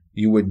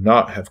 you would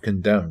not have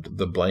condemned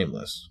the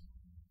blameless."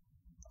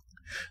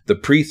 The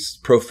priests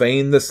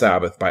profane the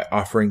Sabbath by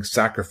offering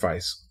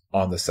sacrifice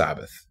on the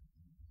Sabbath.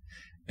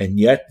 And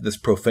yet this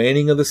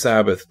profaning of the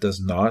Sabbath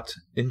does not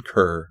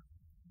incur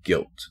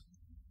guilt.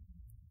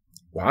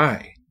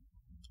 Why?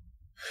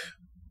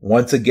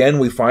 Once again,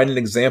 we find an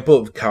example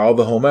of Kal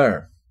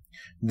v'Homer,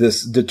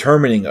 this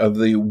determining of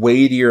the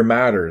weightier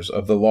matters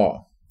of the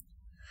law.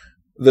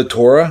 The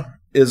Torah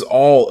is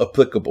all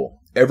applicable,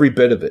 every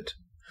bit of it.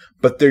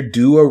 But there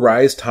do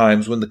arise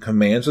times when the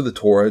commands of the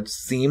Torah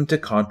seem to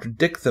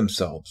contradict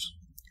themselves.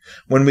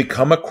 When we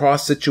come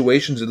across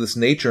situations of this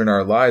nature in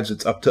our lives,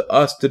 it's up to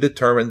us to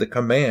determine the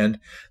command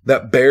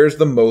that bears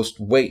the most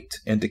weight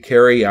and to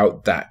carry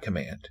out that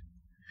command.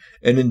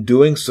 And in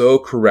doing so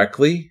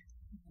correctly,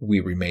 we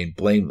remain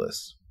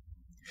blameless.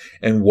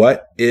 And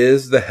what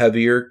is the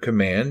heavier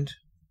command?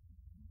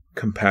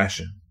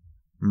 Compassion,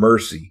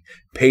 mercy,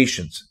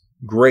 patience,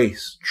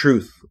 grace,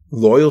 truth,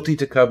 loyalty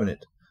to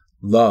covenant,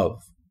 love,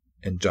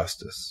 and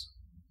justice.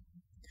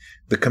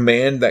 The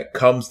command that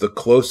comes the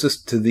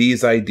closest to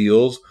these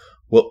ideals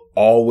will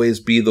always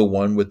be the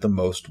one with the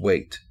most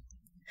weight.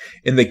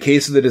 In the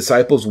case of the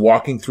disciples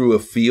walking through a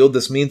field,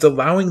 this means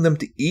allowing them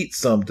to eat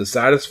some to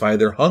satisfy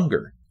their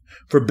hunger.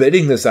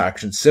 Forbidding this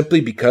action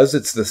simply because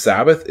it's the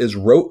Sabbath is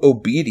rote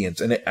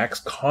obedience, and it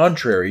acts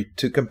contrary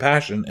to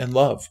compassion and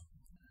love.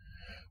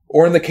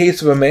 Or in the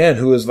case of a man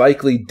who is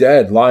likely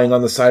dead lying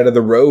on the side of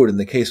the road in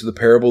the case of the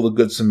parable of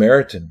the Good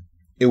Samaritan,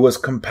 it was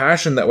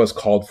compassion that was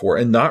called for,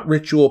 and not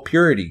ritual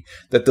purity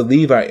that the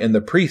Levite and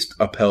the priest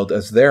upheld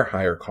as their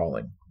higher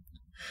calling.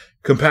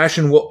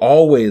 Compassion will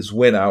always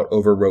win out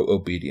over rote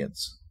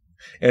obedience.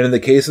 And in the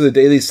case of the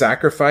daily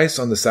sacrifice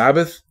on the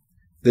Sabbath,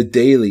 the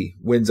daily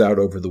wins out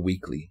over the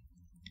weekly.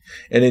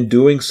 And in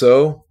doing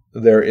so,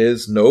 there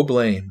is no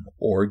blame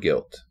or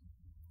guilt.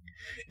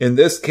 In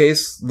this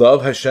case,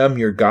 love Hashem,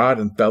 your God,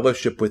 and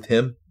fellowship with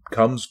him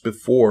comes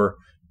before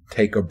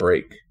take a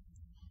break.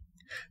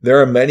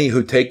 There are many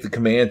who take the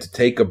command to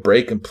take a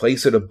break and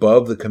place it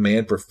above the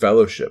command for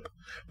fellowship.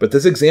 But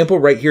this example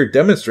right here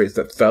demonstrates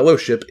that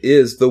fellowship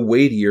is the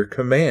weightier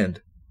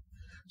command.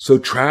 So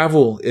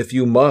travel if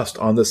you must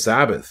on the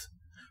Sabbath,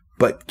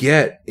 but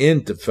get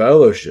into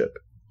fellowship.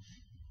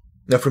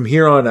 Now from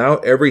here on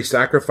out, every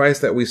sacrifice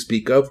that we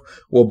speak of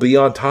will be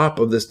on top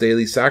of this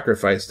daily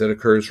sacrifice that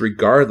occurs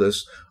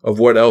regardless of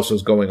what else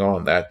is going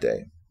on that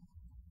day.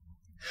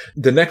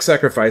 The next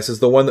sacrifice is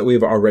the one that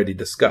we've already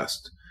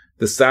discussed,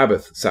 the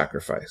Sabbath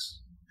sacrifice.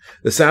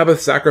 The Sabbath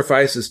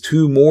sacrifice is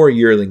 2 more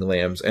yearling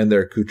lambs and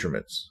their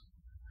accoutrements.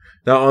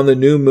 Now on the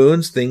new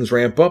moons, things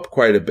ramp up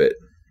quite a bit.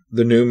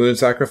 The new moon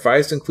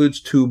sacrifice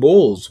includes 2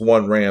 bulls,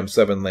 1 ram,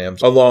 7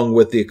 lambs, along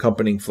with the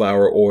accompanying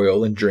flour,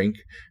 oil, and drink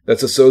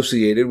that's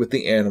associated with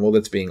the animal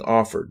that's being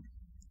offered.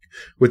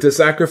 With the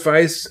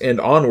sacrifice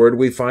and onward,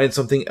 we find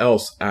something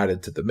else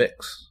added to the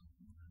mix.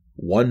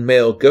 1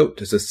 male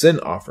goat as a sin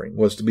offering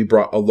was to be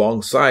brought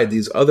alongside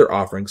these other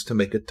offerings to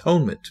make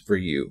atonement for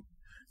you.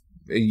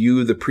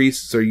 You, the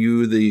priests, or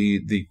you,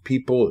 the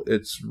people,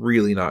 it's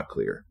really not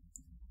clear.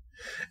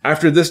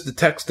 After this, the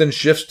text then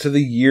shifts to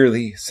the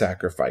yearly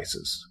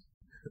sacrifices,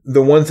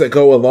 the ones that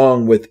go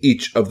along with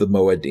each of the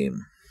Moedim.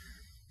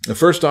 The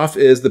first off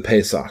is the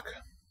Pesach.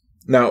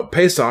 Now,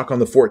 Pesach on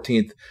the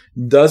 14th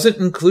doesn't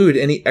include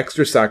any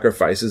extra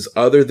sacrifices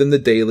other than the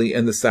daily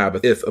and the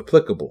Sabbath, if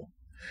applicable,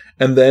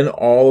 and then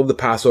all of the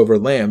Passover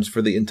lambs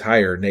for the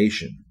entire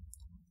nation.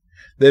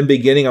 Then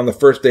beginning on the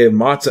first day of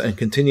Matzah and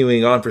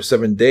continuing on for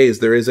 7 days,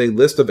 there is a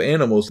list of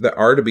animals that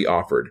are to be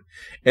offered,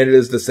 and it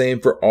is the same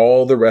for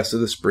all the rest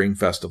of the spring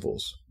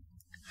festivals.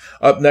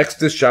 Up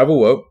next is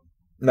Shavuot.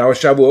 Now at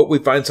Shavuot we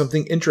find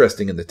something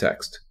interesting in the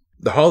text.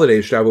 The holiday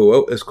of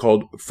Shavuot is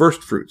called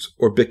First Fruits,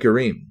 or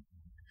Bikurim.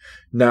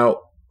 Now,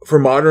 for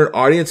modern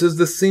audiences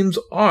this seems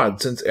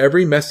odd, since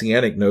every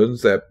Messianic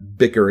knows that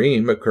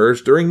Bikurim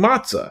occurs during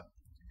Matzah.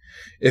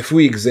 If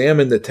we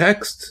examine the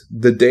text,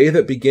 the day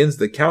that begins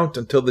the count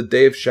until the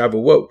day of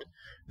Shavuot,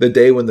 the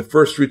day when the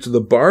first fruits of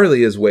the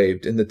barley is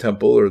waved in the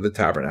temple or the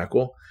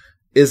tabernacle,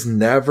 is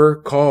never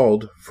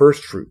called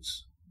first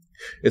fruits.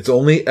 It's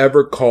only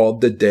ever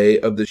called the day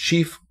of the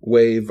sheaf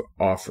wave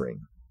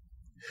offering.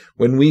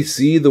 When we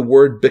see the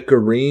word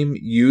Bikurim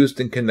used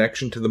in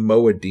connection to the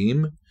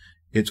Moedim,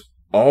 it's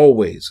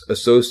always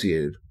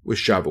associated with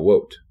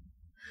Shavuot.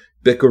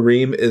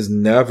 Bikurim is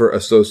never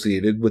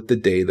associated with the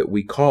day that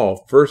we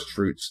call First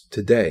Fruits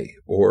today,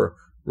 or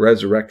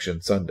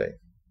Resurrection Sunday.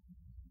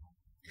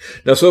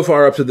 Now, so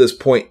far up to this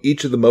point,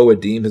 each of the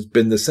Moedim has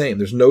been the same.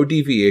 There's no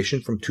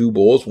deviation from 2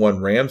 bulls,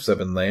 1 ram,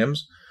 7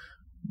 lambs.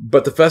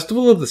 But the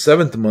festival of the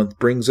 7th month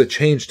brings a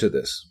change to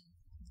this.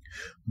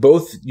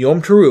 Both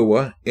Yom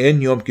Teruah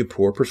and Yom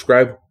Kippur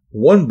prescribe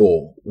 1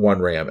 bull,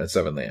 1 ram, and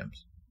 7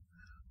 lambs.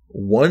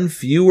 1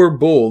 fewer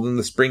bull than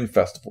the spring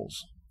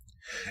festivals.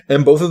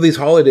 And both of these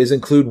holidays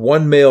include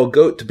 1 male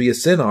goat to be a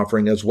sin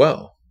offering as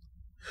well.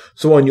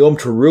 So on Yom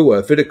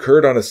Teruah, if it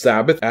occurred on a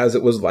Sabbath, as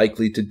it was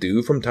likely to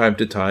do from time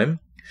to time,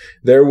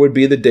 there would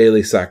be the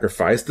daily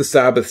sacrifice, the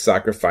Sabbath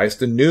sacrifice,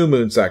 the new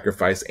moon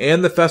sacrifice,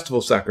 and the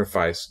festival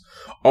sacrifice,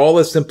 all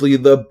as simply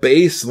the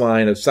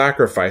baseline of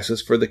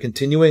sacrifices for the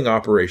continuing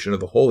operation of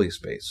the holy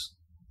space.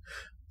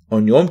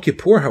 On Yom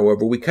Kippur,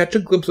 however, we catch a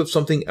glimpse of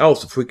something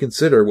else if we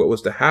consider what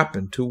was to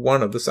happen to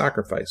one of the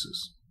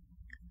sacrifices.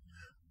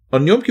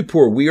 On Yom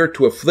Kippur, we are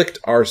to afflict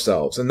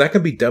ourselves, and that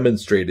can be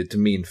demonstrated to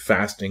mean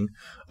fasting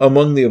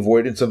among the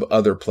avoidance of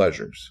other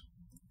pleasures.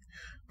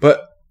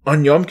 But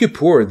on Yom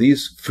Kippur,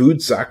 these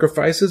food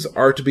sacrifices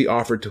are to be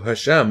offered to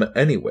Hashem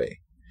anyway,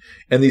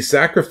 and these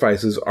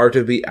sacrifices are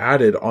to be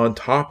added on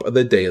top of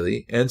the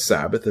daily and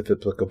Sabbath, if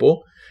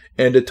applicable,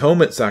 and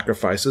atonement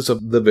sacrifices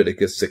of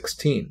Leviticus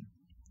 16.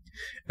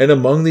 And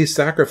among these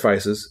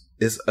sacrifices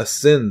is a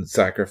sin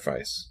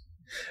sacrifice.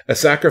 A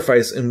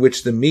sacrifice in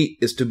which the meat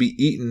is to be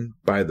eaten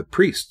by the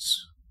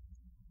priests.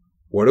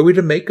 What are we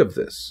to make of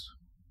this?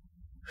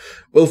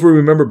 Well, if we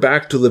remember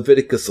back to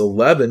Leviticus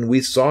 11,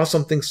 we saw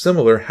something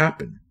similar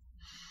happen.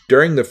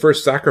 During the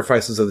first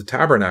sacrifices of the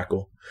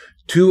tabernacle,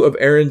 2 of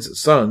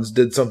Aaron's sons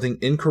did something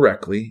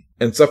incorrectly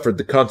and suffered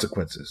the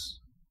consequences.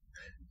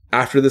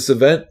 After this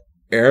event,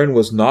 Aaron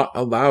was not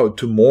allowed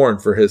to mourn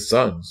for his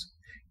sons.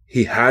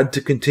 He had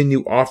to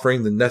continue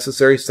offering the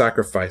necessary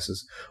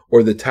sacrifices,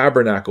 or the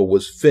tabernacle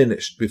was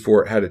finished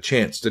before it had a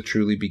chance to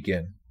truly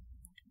begin.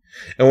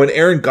 And when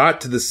Aaron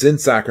got to the sin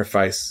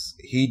sacrifice,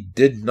 he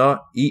did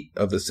not eat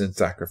of the sin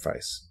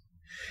sacrifice.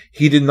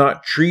 He did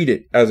not treat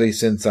it as a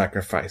sin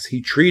sacrifice.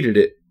 He treated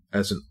it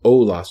as an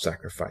olah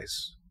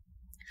sacrifice.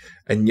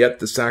 And yet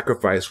the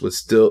sacrifice was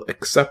still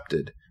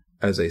accepted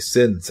as a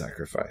sin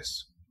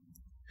sacrifice.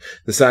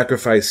 The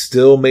sacrifice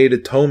still made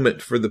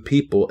atonement for the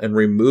people and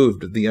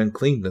removed the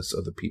uncleanness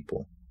of the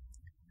people.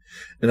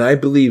 And I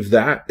believe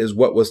that is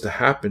what was to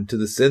happen to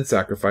the sin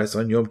sacrifice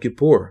on Yom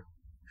Kippur.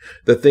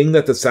 The thing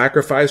that the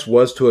sacrifice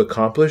was to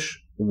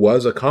accomplish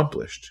was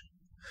accomplished.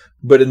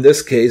 But in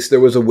this case,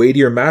 there was a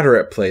weightier matter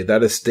at play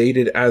that is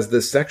stated as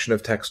this section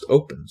of text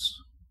opens.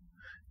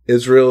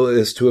 Israel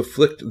is to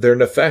afflict their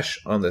nephesh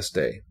on this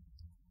day.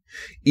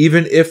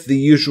 Even if the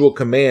usual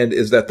command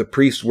is that the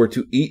priests were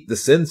to eat the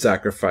sin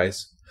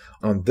sacrifice,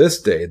 on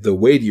this day, the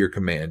weightier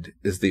command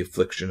is the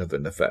affliction of the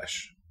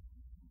nephesh.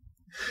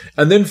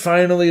 And then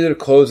finally, to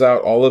close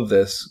out all of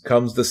this,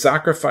 comes the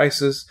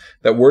sacrifices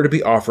that were to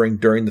be offering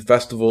during the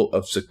festival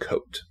of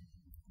Sukkot.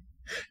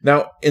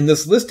 Now, in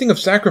this listing of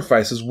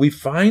sacrifices, we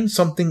find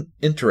something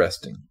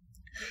interesting.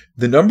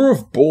 The number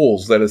of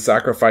bulls that is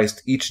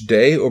sacrificed each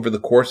day over the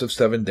course of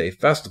 7-day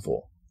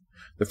festival.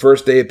 The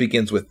first day it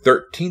begins with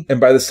 13, and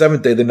by the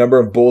 7th day, the number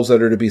of bulls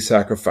that are to be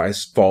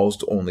sacrificed falls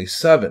to only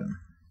 7.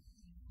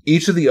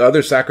 Each of the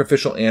other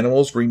sacrificial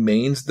animals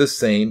remains the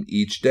same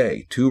each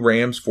day. 2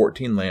 rams,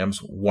 14 lambs,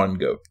 1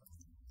 goat.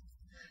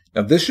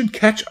 Now, this should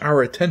catch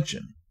our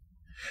attention.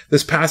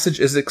 This passage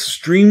is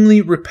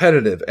extremely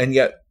repetitive, and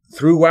yet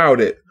throughout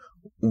it,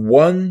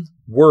 one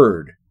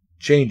word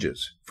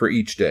changes for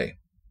each day,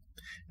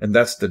 and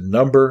that's the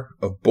number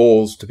of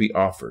bulls to be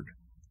offered.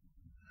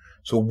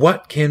 So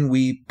what can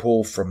we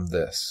pull from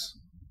this?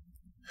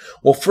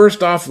 Well,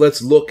 first off,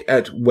 let's look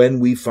at when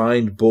we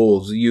find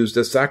bulls used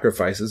as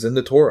sacrifices in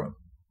the Torah.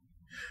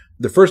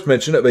 The first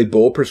mention of a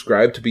bull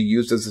prescribed to be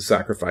used as a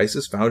sacrifice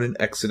is found in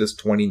Exodus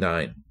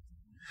 29.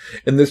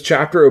 In this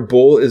chapter, a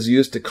bull is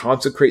used to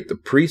consecrate the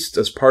priests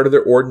as part of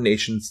their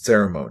ordination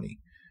ceremony.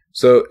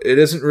 So it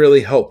isn't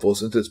really helpful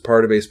since it's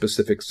part of a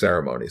specific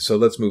ceremony. So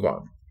let's move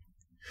on.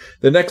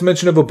 The next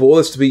mention of a bull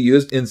is to be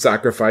used in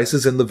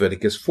sacrifices in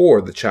Leviticus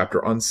 4, the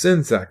chapter on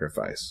sin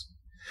sacrifice.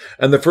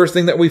 And the first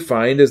thing that we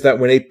find is that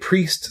when a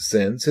priest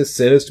sins, his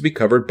sin is to be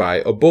covered by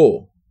a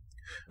bull.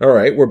 All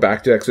right, we're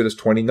back to Exodus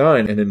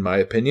 29, and in my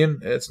opinion,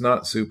 it's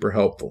not super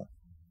helpful.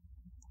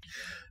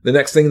 The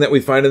next thing that we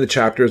find in the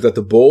chapter is that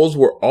the bulls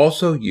were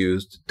also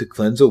used to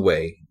cleanse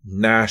away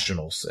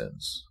national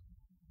sins.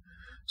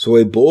 So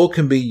a bull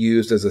can be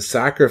used as a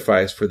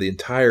sacrifice for the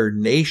entire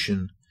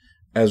nation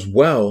as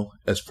well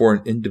as for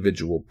an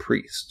individual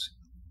priest.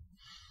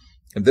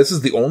 And this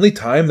is the only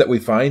time that we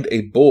find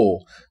a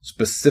bull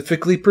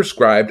specifically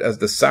prescribed as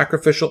the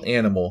sacrificial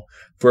animal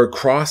for a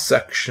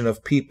cross-section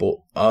of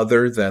people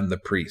other than the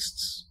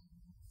priests.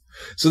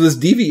 So this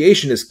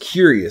deviation is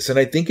curious, and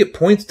I think it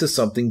points to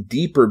something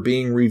deeper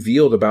being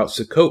revealed about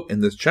Sukkot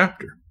in this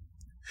chapter.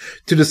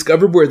 To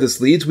discover where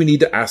this leads, we need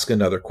to ask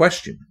another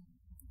question.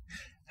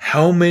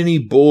 How many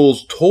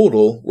bulls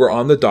total were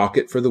on the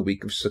docket for the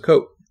week of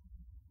Sukkot?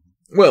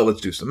 Well,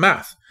 let's do some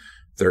math.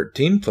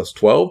 13 plus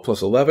 12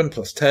 plus 11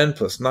 plus 10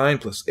 plus 9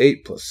 plus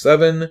 8 plus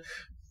 7.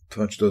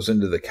 Punch those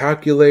into the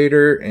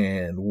calculator,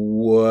 and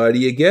what do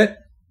you get?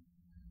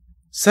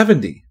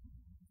 70.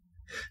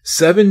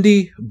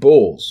 70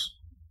 bulls.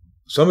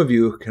 Some of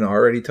you can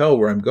already tell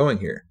where I'm going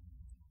here.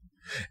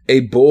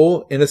 A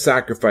bull in a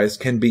sacrifice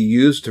can be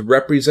used to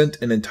represent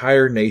an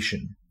entire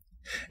nation.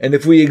 And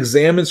if we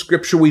examine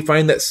Scripture, we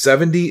find that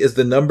 70 is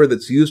the number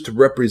that's used to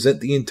represent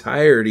the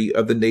entirety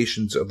of the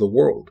nations of the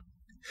world.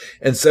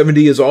 And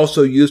 70 is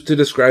also used to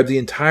describe the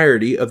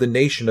entirety of the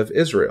nation of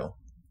Israel.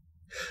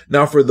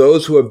 Now, for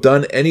those who have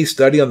done any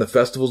study on the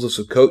festivals of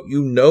Sukkot,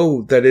 you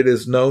know that it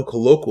is known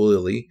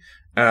colloquially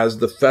as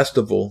the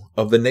Festival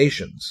of the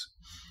Nations.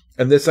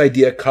 And this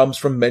idea comes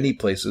from many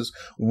places,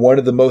 one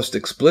of the most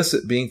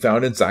explicit being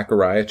found in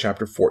Zechariah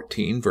chapter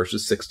 14,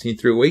 verses 16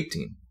 through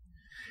 18.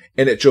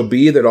 And it shall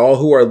be that all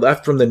who are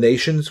left from the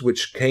nations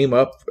which came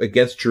up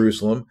against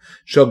Jerusalem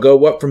shall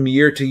go up from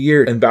year to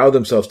year and bow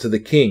themselves to the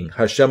King,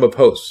 Hashem of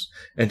hosts,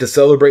 and to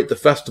celebrate the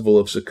festival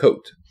of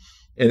Sukkot.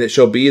 And it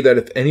shall be that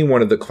if any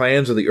one of the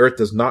clans of the earth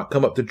does not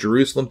come up to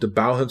Jerusalem to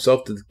bow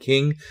himself to the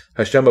King,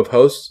 Hashem of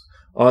hosts,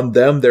 on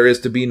them there is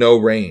to be no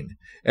rain.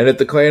 And if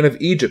the clan of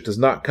Egypt does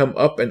not come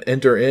up and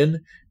enter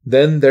in,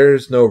 then there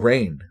is no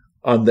rain.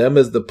 On them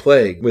is the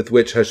plague with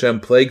which Hashem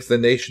plagues the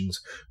nations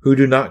who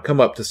do not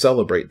come up to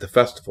celebrate the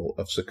festival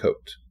of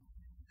Sukkot.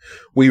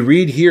 We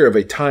read here of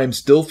a time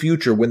still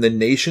future when the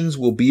nations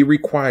will be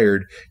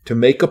required to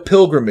make a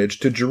pilgrimage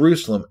to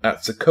Jerusalem at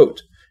Sukkot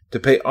to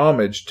pay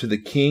homage to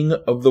the King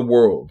of the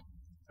world,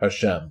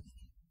 Hashem.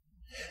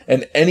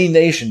 And any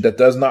nation that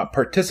does not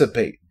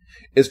participate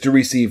is to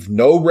receive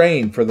no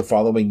rain for the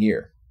following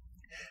year.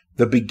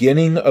 The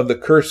beginning of the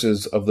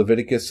curses of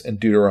Leviticus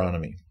and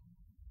Deuteronomy.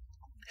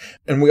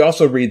 And we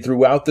also read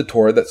throughout the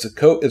Torah that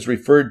Sukkot is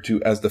referred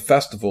to as the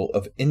festival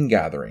of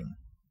ingathering.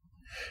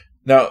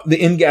 Now,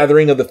 the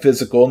ingathering of the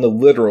physical and the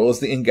literal is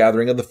the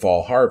ingathering of the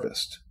fall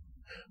harvest.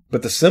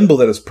 But the symbol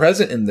that is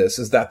present in this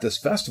is that this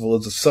festival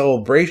is a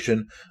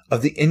celebration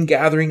of the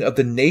ingathering of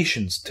the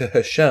nations to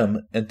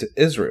Hashem and to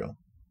Israel.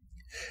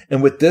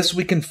 And with this,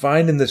 we can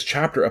find in this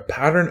chapter a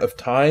pattern of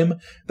time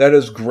that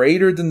is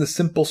greater than the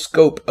simple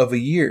scope of a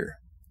year.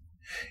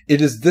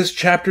 It is this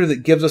chapter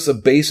that gives us a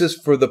basis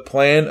for the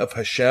plan of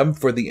Hashem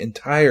for the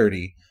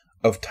entirety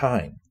of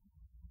time.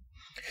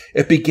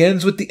 It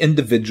begins with the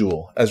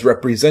individual as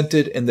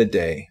represented in the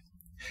day.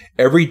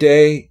 Every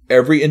day,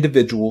 every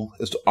individual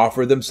is to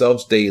offer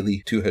themselves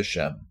daily to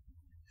Hashem.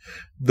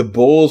 The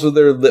bulls of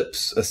their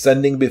lips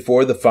ascending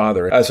before the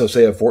Father, as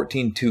Hosea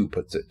 14:2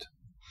 puts it.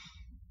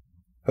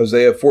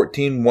 Hosea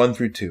 14:1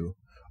 through 2.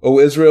 O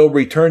Israel,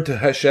 return to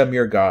Hashem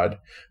your God,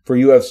 for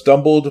you have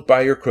stumbled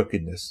by your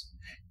crookedness.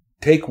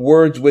 Take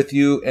words with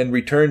you and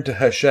return to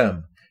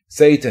Hashem.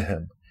 Say to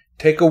him,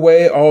 take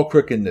away all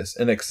crookedness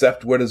and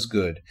accept what is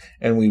good,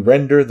 and we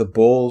render the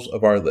bulls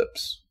of our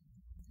lips.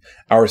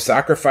 Our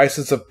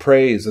sacrifices of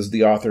praise, as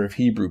the author of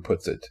Hebrew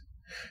puts it.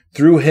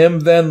 Through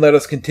him, then, let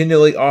us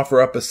continually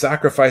offer up a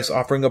sacrifice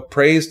offering of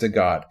praise to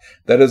God,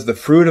 that is the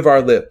fruit of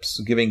our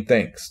lips, giving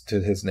thanks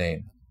to his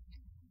name.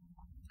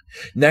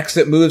 Next,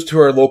 it moves to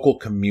our local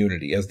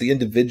community, as the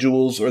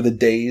individuals or the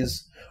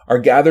days are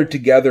gathered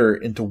together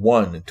into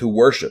one to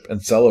worship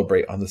and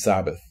celebrate on the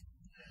Sabbath.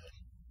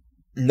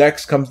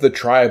 Next comes the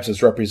tribes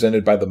as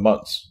represented by the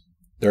months.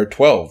 There are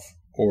 12,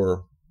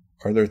 or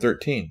are there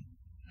 13?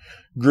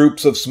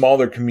 groups of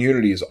smaller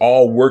communities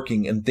all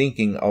working and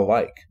thinking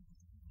alike.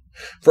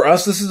 For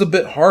us, this is a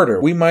bit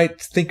harder. We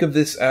might think of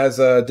this as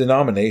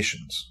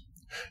denominations.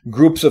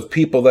 Groups of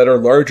people that are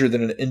larger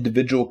than an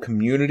individual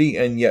community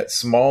and yet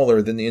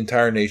smaller than the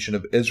entire nation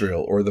of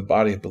Israel or the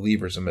body of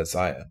believers in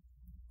Messiah.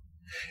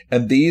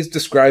 And these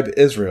describe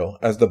Israel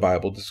as the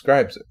Bible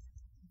describes it.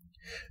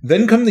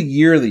 Then come the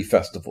yearly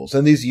festivals,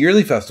 and these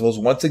yearly festivals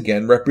once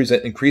again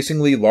represent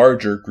increasingly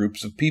larger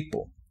groups of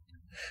people.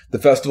 The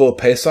festival of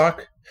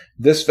Pesach,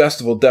 this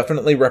festival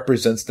definitely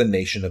represents the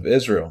nation of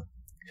Israel.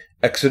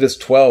 Exodus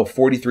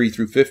 12:43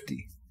 through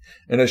 50.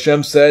 And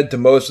Hashem said to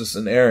Moses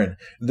and Aaron,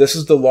 "This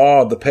is the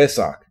law of the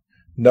Pesach.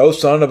 No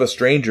son of a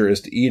stranger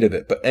is to eat of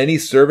it, but any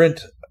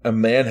servant a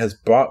man has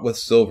bought with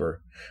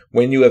silver.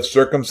 When you have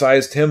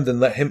circumcised him, then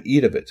let him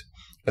eat of it.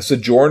 A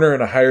sojourner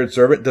and a hired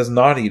servant does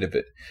not eat of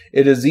it.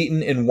 It is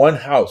eaten in one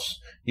house.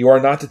 You are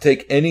not to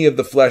take any of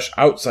the flesh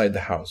outside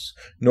the house,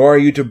 nor are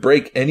you to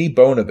break any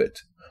bone of it.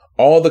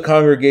 All the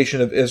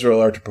congregation of Israel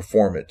are to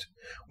perform it.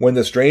 When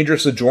the stranger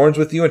sojourns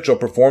with you and shall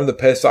perform the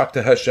Pesach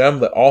to Hashem,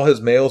 let all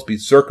his males be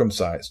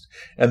circumcised,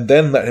 and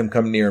then let him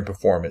come near and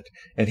perform it.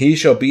 And he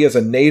shall be as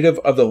a native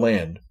of the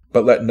land,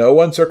 but let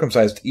no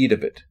uncircumcised eat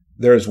of it.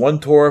 There is one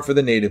Torah for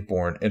the native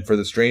born, and for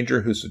the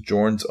stranger who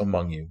sojourns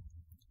among you."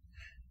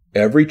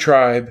 Every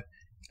tribe,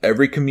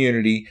 every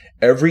community,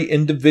 every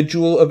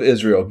individual of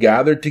Israel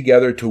gathered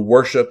together to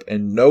worship,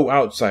 and no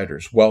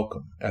outsiders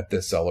welcome at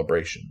this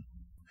celebration.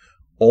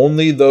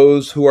 Only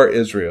those who are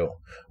Israel,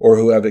 or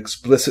who have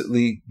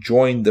explicitly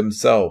joined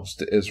themselves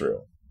to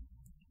Israel.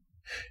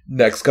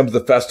 Next comes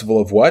the festival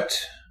of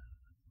what?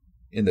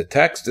 In the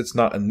text, it's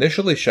not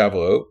initially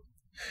Shavuot.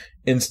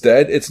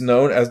 Instead, it's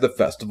known as the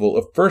festival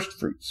of first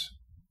fruits.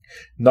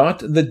 Not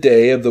the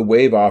day of the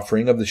wave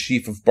offering of the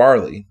sheaf of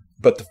barley,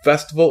 but the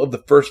festival of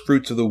the first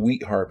fruits of the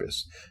wheat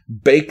harvest,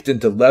 baked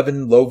into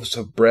leavened loaves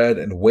of bread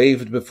and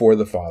waved before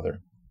the Father.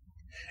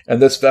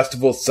 And this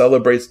festival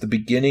celebrates the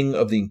beginning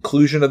of the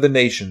inclusion of the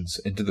nations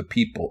into the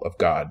people of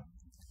God.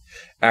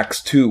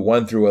 Acts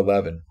 2:1 through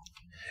 11.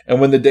 And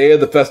when the day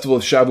of the festival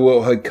of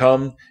Shavuot had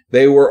come,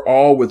 they were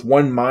all with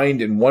one mind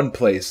in one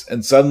place,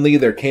 and suddenly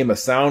there came a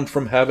sound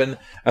from heaven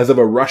as of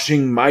a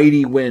rushing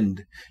mighty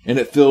wind, and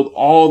it filled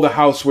all the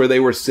house where they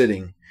were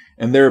sitting.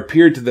 And there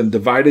appeared to them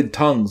divided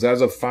tongues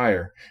as of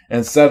fire,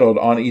 and settled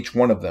on each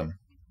one of them.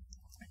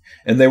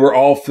 And they were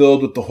all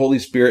filled with the Holy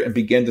Spirit and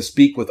began to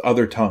speak with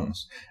other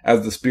tongues,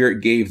 as the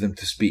Spirit gave them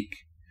to speak.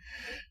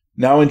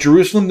 Now in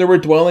Jerusalem there were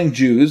dwelling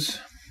Jews,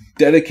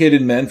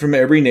 dedicated men from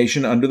every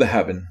nation under the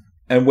heaven.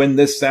 And when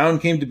this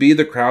sound came to be,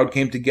 the crowd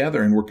came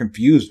together and were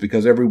confused,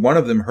 because every one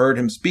of them heard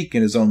him speak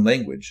in his own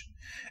language.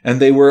 And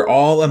they were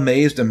all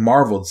amazed and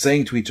marveled,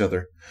 saying to each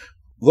other,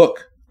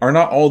 "Look, are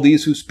not all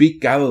these who speak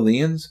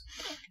Galileans?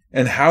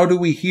 And how do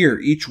we hear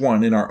each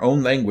one in our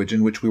own language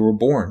in which we were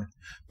born?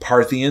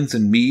 Parthians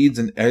and Medes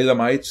and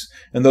Elamites,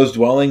 and those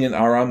dwelling in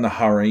Aram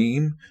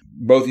Naharaim,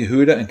 both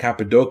Yehuda and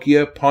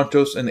Cappadocia,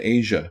 Pontus and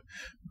Asia,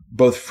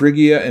 both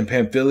Phrygia and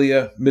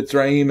Pamphylia,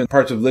 Mitzrayim and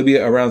parts of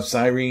Libya around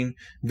Cyrene,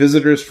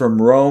 visitors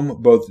from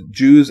Rome, both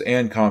Jews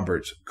and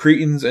converts,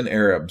 Cretans and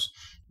Arabs.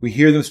 We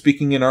hear them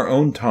speaking in our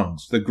own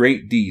tongues the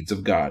great deeds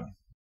of God."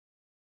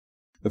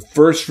 The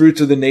first fruits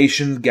of the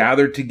nations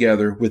gathered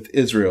together with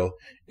Israel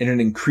in an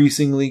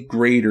increasingly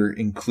greater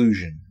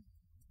inclusion.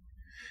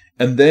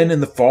 And then in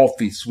the fall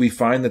feasts, we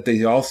find that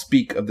they all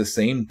speak of the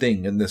same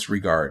thing in this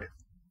regard.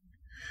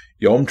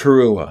 Yom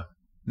Teruah,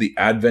 the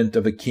advent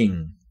of a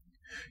king.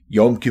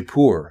 Yom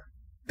Kippur,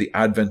 the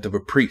advent of a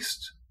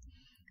priest.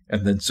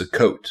 And then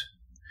Sukkot,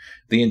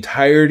 the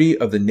entirety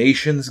of the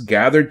nations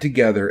gathered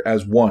together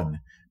as one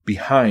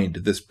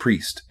behind this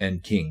priest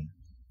and king.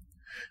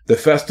 The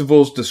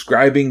festivals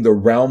describing the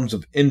realms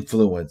of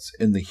influence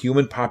in the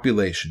human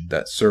population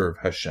that serve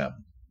Hashem.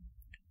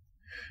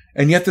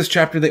 And yet this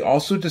chapter, they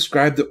also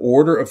describe the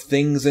order of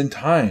things in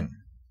time.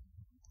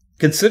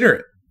 Consider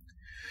it.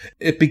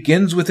 It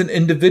begins with an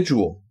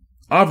individual,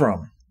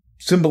 Avram,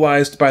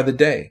 symbolized by the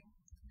day.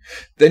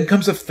 Then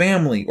comes a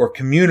family or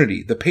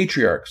community, the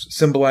patriarchs,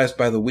 symbolized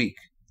by the week.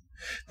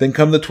 Then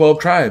come the 12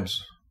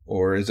 tribes,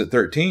 or is it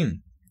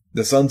 13?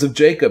 The sons of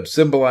Jacob,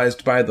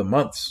 symbolized by the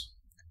months.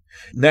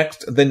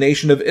 Next, the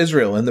nation of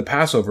Israel in the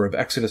Passover of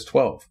Exodus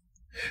 12.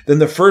 Then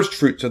the first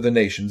fruits of the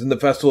nations in the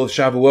festival of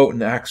Shavuot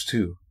in Acts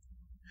 2.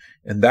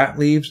 And that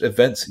leaves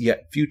events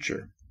yet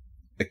future.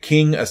 A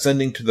king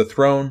ascending to the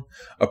throne,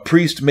 a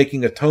priest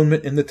making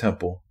atonement in the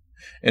temple,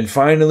 and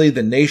finally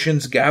the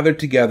nations gathered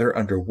together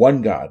under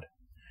one God,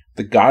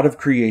 the God of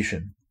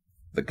creation,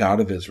 the God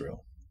of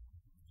Israel.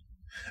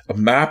 A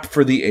map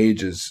for the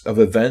ages of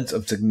events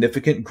of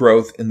significant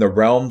growth in the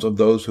realms of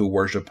those who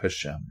worship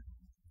Hashem.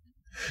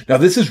 Now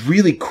this is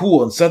really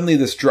cool, and suddenly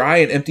this dry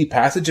and empty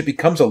passage, it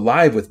becomes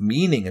alive with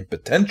meaning and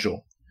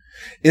potential.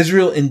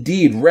 Israel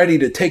indeed ready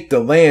to take the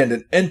land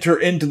and enter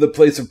into the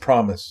place of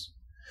promise.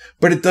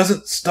 But it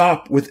doesn't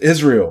stop with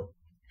Israel.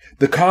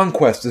 The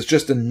conquest is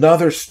just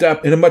another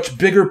step in a much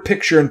bigger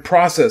picture and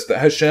process that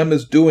Hashem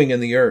is doing in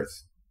the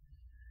earth.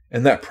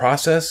 And that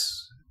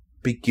process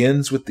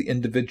begins with the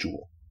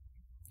individual.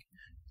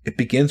 It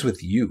begins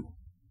with you.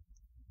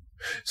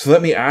 So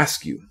let me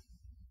ask you,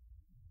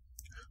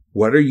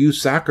 what are you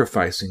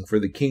sacrificing for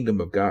the kingdom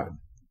of God?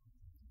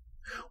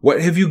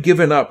 What have you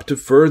given up to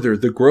further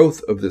the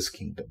growth of this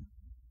kingdom?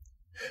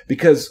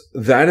 Because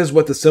that is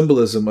what the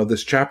symbolism of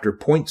this chapter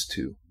points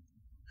to.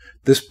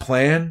 This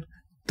plan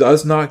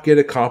does not get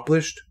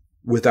accomplished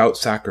without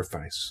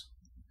sacrifice,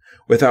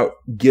 without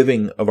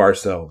giving of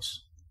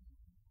ourselves.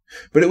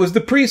 But it was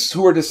the priests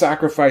who were to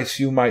sacrifice,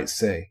 you might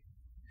say.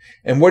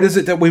 And what is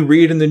it that we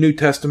read in the New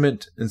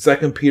Testament in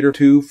 2 Peter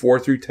 2, 4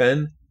 through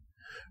 10?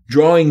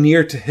 Drawing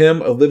near to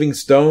him a living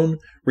stone,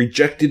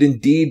 rejected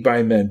indeed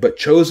by men, but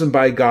chosen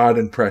by God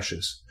and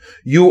precious.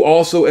 You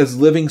also as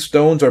living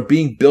stones are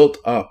being built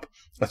up,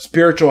 a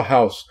spiritual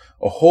house,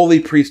 a holy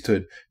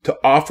priesthood, to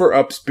offer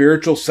up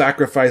spiritual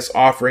sacrifice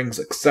offerings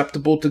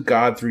acceptable to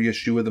God through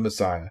Yeshua the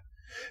Messiah.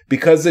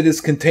 Because it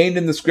is contained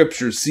in the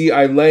scriptures, see,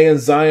 I lay in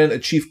Zion a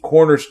chief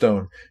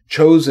cornerstone,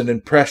 chosen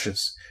and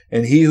precious,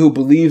 and he who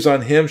believes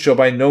on him shall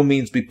by no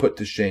means be put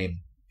to shame.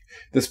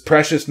 This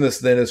preciousness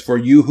then is for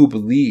you who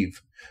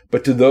believe,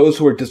 but to those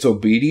who are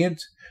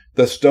disobedient,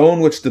 the stone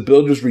which the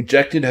builders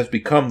rejected has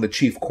become the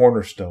chief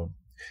cornerstone,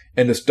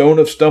 and a stone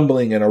of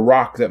stumbling and a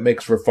rock that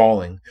makes for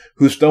falling,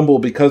 who stumble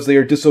because they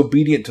are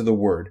disobedient to the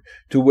word,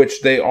 to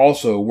which they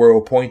also were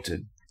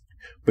appointed.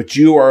 But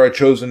you are a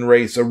chosen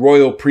race, a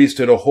royal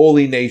priesthood, a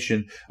holy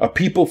nation, a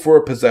people for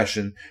a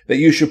possession, that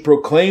you should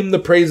proclaim the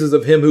praises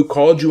of him who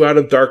called you out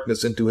of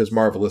darkness into his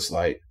marvelous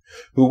light,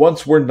 who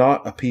once were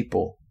not a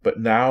people, but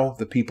now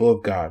the people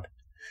of God,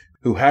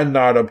 who had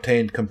not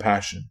obtained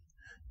compassion,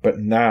 but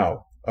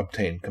now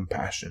obtain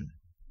compassion.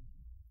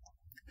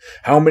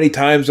 How many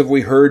times have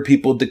we heard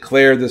people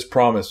declare this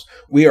promise?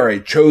 We are a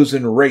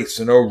chosen race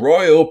and a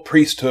royal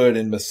priesthood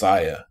in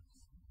Messiah.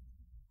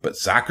 But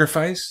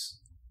sacrifice?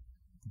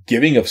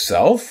 Giving of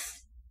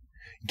self?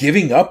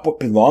 Giving up what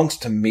belongs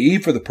to me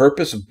for the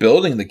purpose of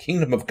building the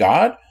kingdom of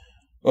God?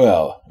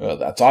 Well,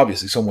 that's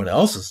obviously someone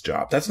else's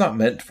job. That's not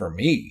meant for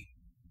me.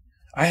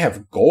 I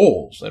have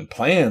goals and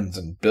plans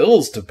and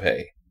bills to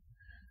pay.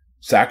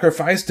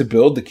 Sacrifice to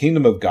build the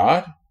kingdom of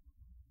God?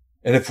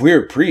 And if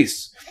we're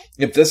priests,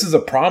 if this is a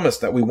promise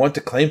that we want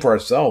to claim for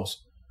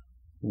ourselves,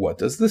 what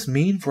does this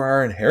mean for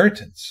our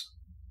inheritance?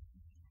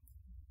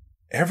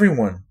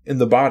 Everyone in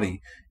the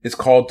body is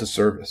called to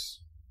service.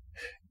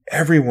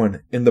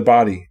 Everyone in the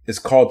body is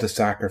called to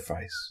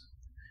sacrifice.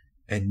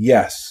 And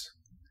yes,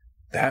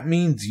 that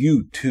means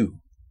you too.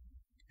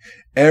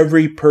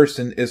 Every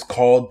person is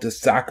called to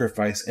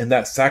sacrifice, and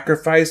that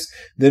sacrifice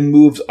then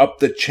moves up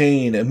the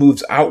chain and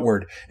moves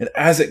outward. And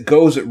as it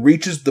goes, it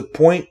reaches the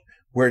point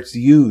where it's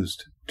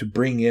used to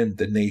bring in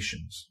the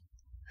nations,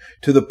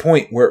 to the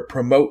point where it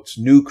promotes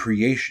new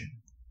creation.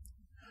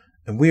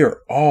 And we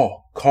are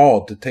all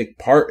called to take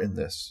part in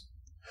this.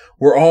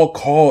 We're all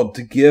called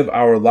to give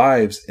our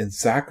lives in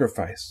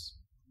sacrifice.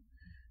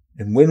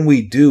 And when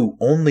we do,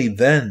 only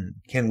then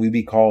can we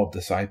be called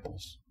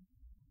disciples.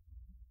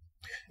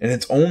 And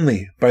it's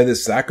only by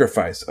this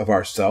sacrifice of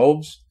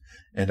ourselves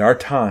and our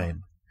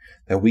time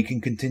that we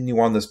can continue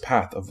on this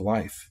path of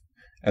life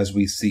as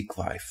we seek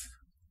life.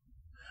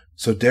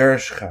 So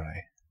Derish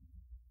Chai,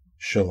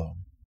 Shalom.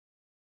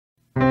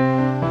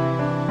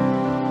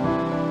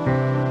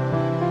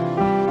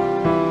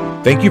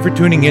 Thank you for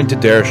tuning in to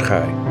Derish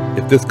Chai.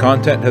 If this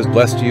content has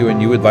blessed you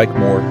and you would like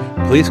more,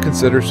 please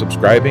consider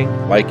subscribing,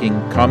 liking,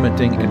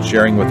 commenting, and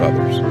sharing with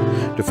others.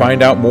 To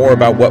find out more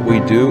about what we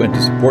do and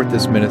to support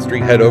this ministry,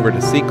 head over to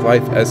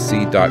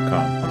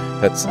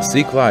seeklifesc.com. That's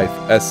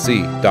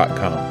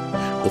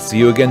seeklifesc.com. We'll see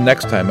you again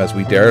next time as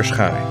we Derish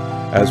Chai,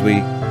 as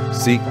we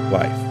seek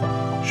life.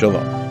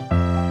 Shalom.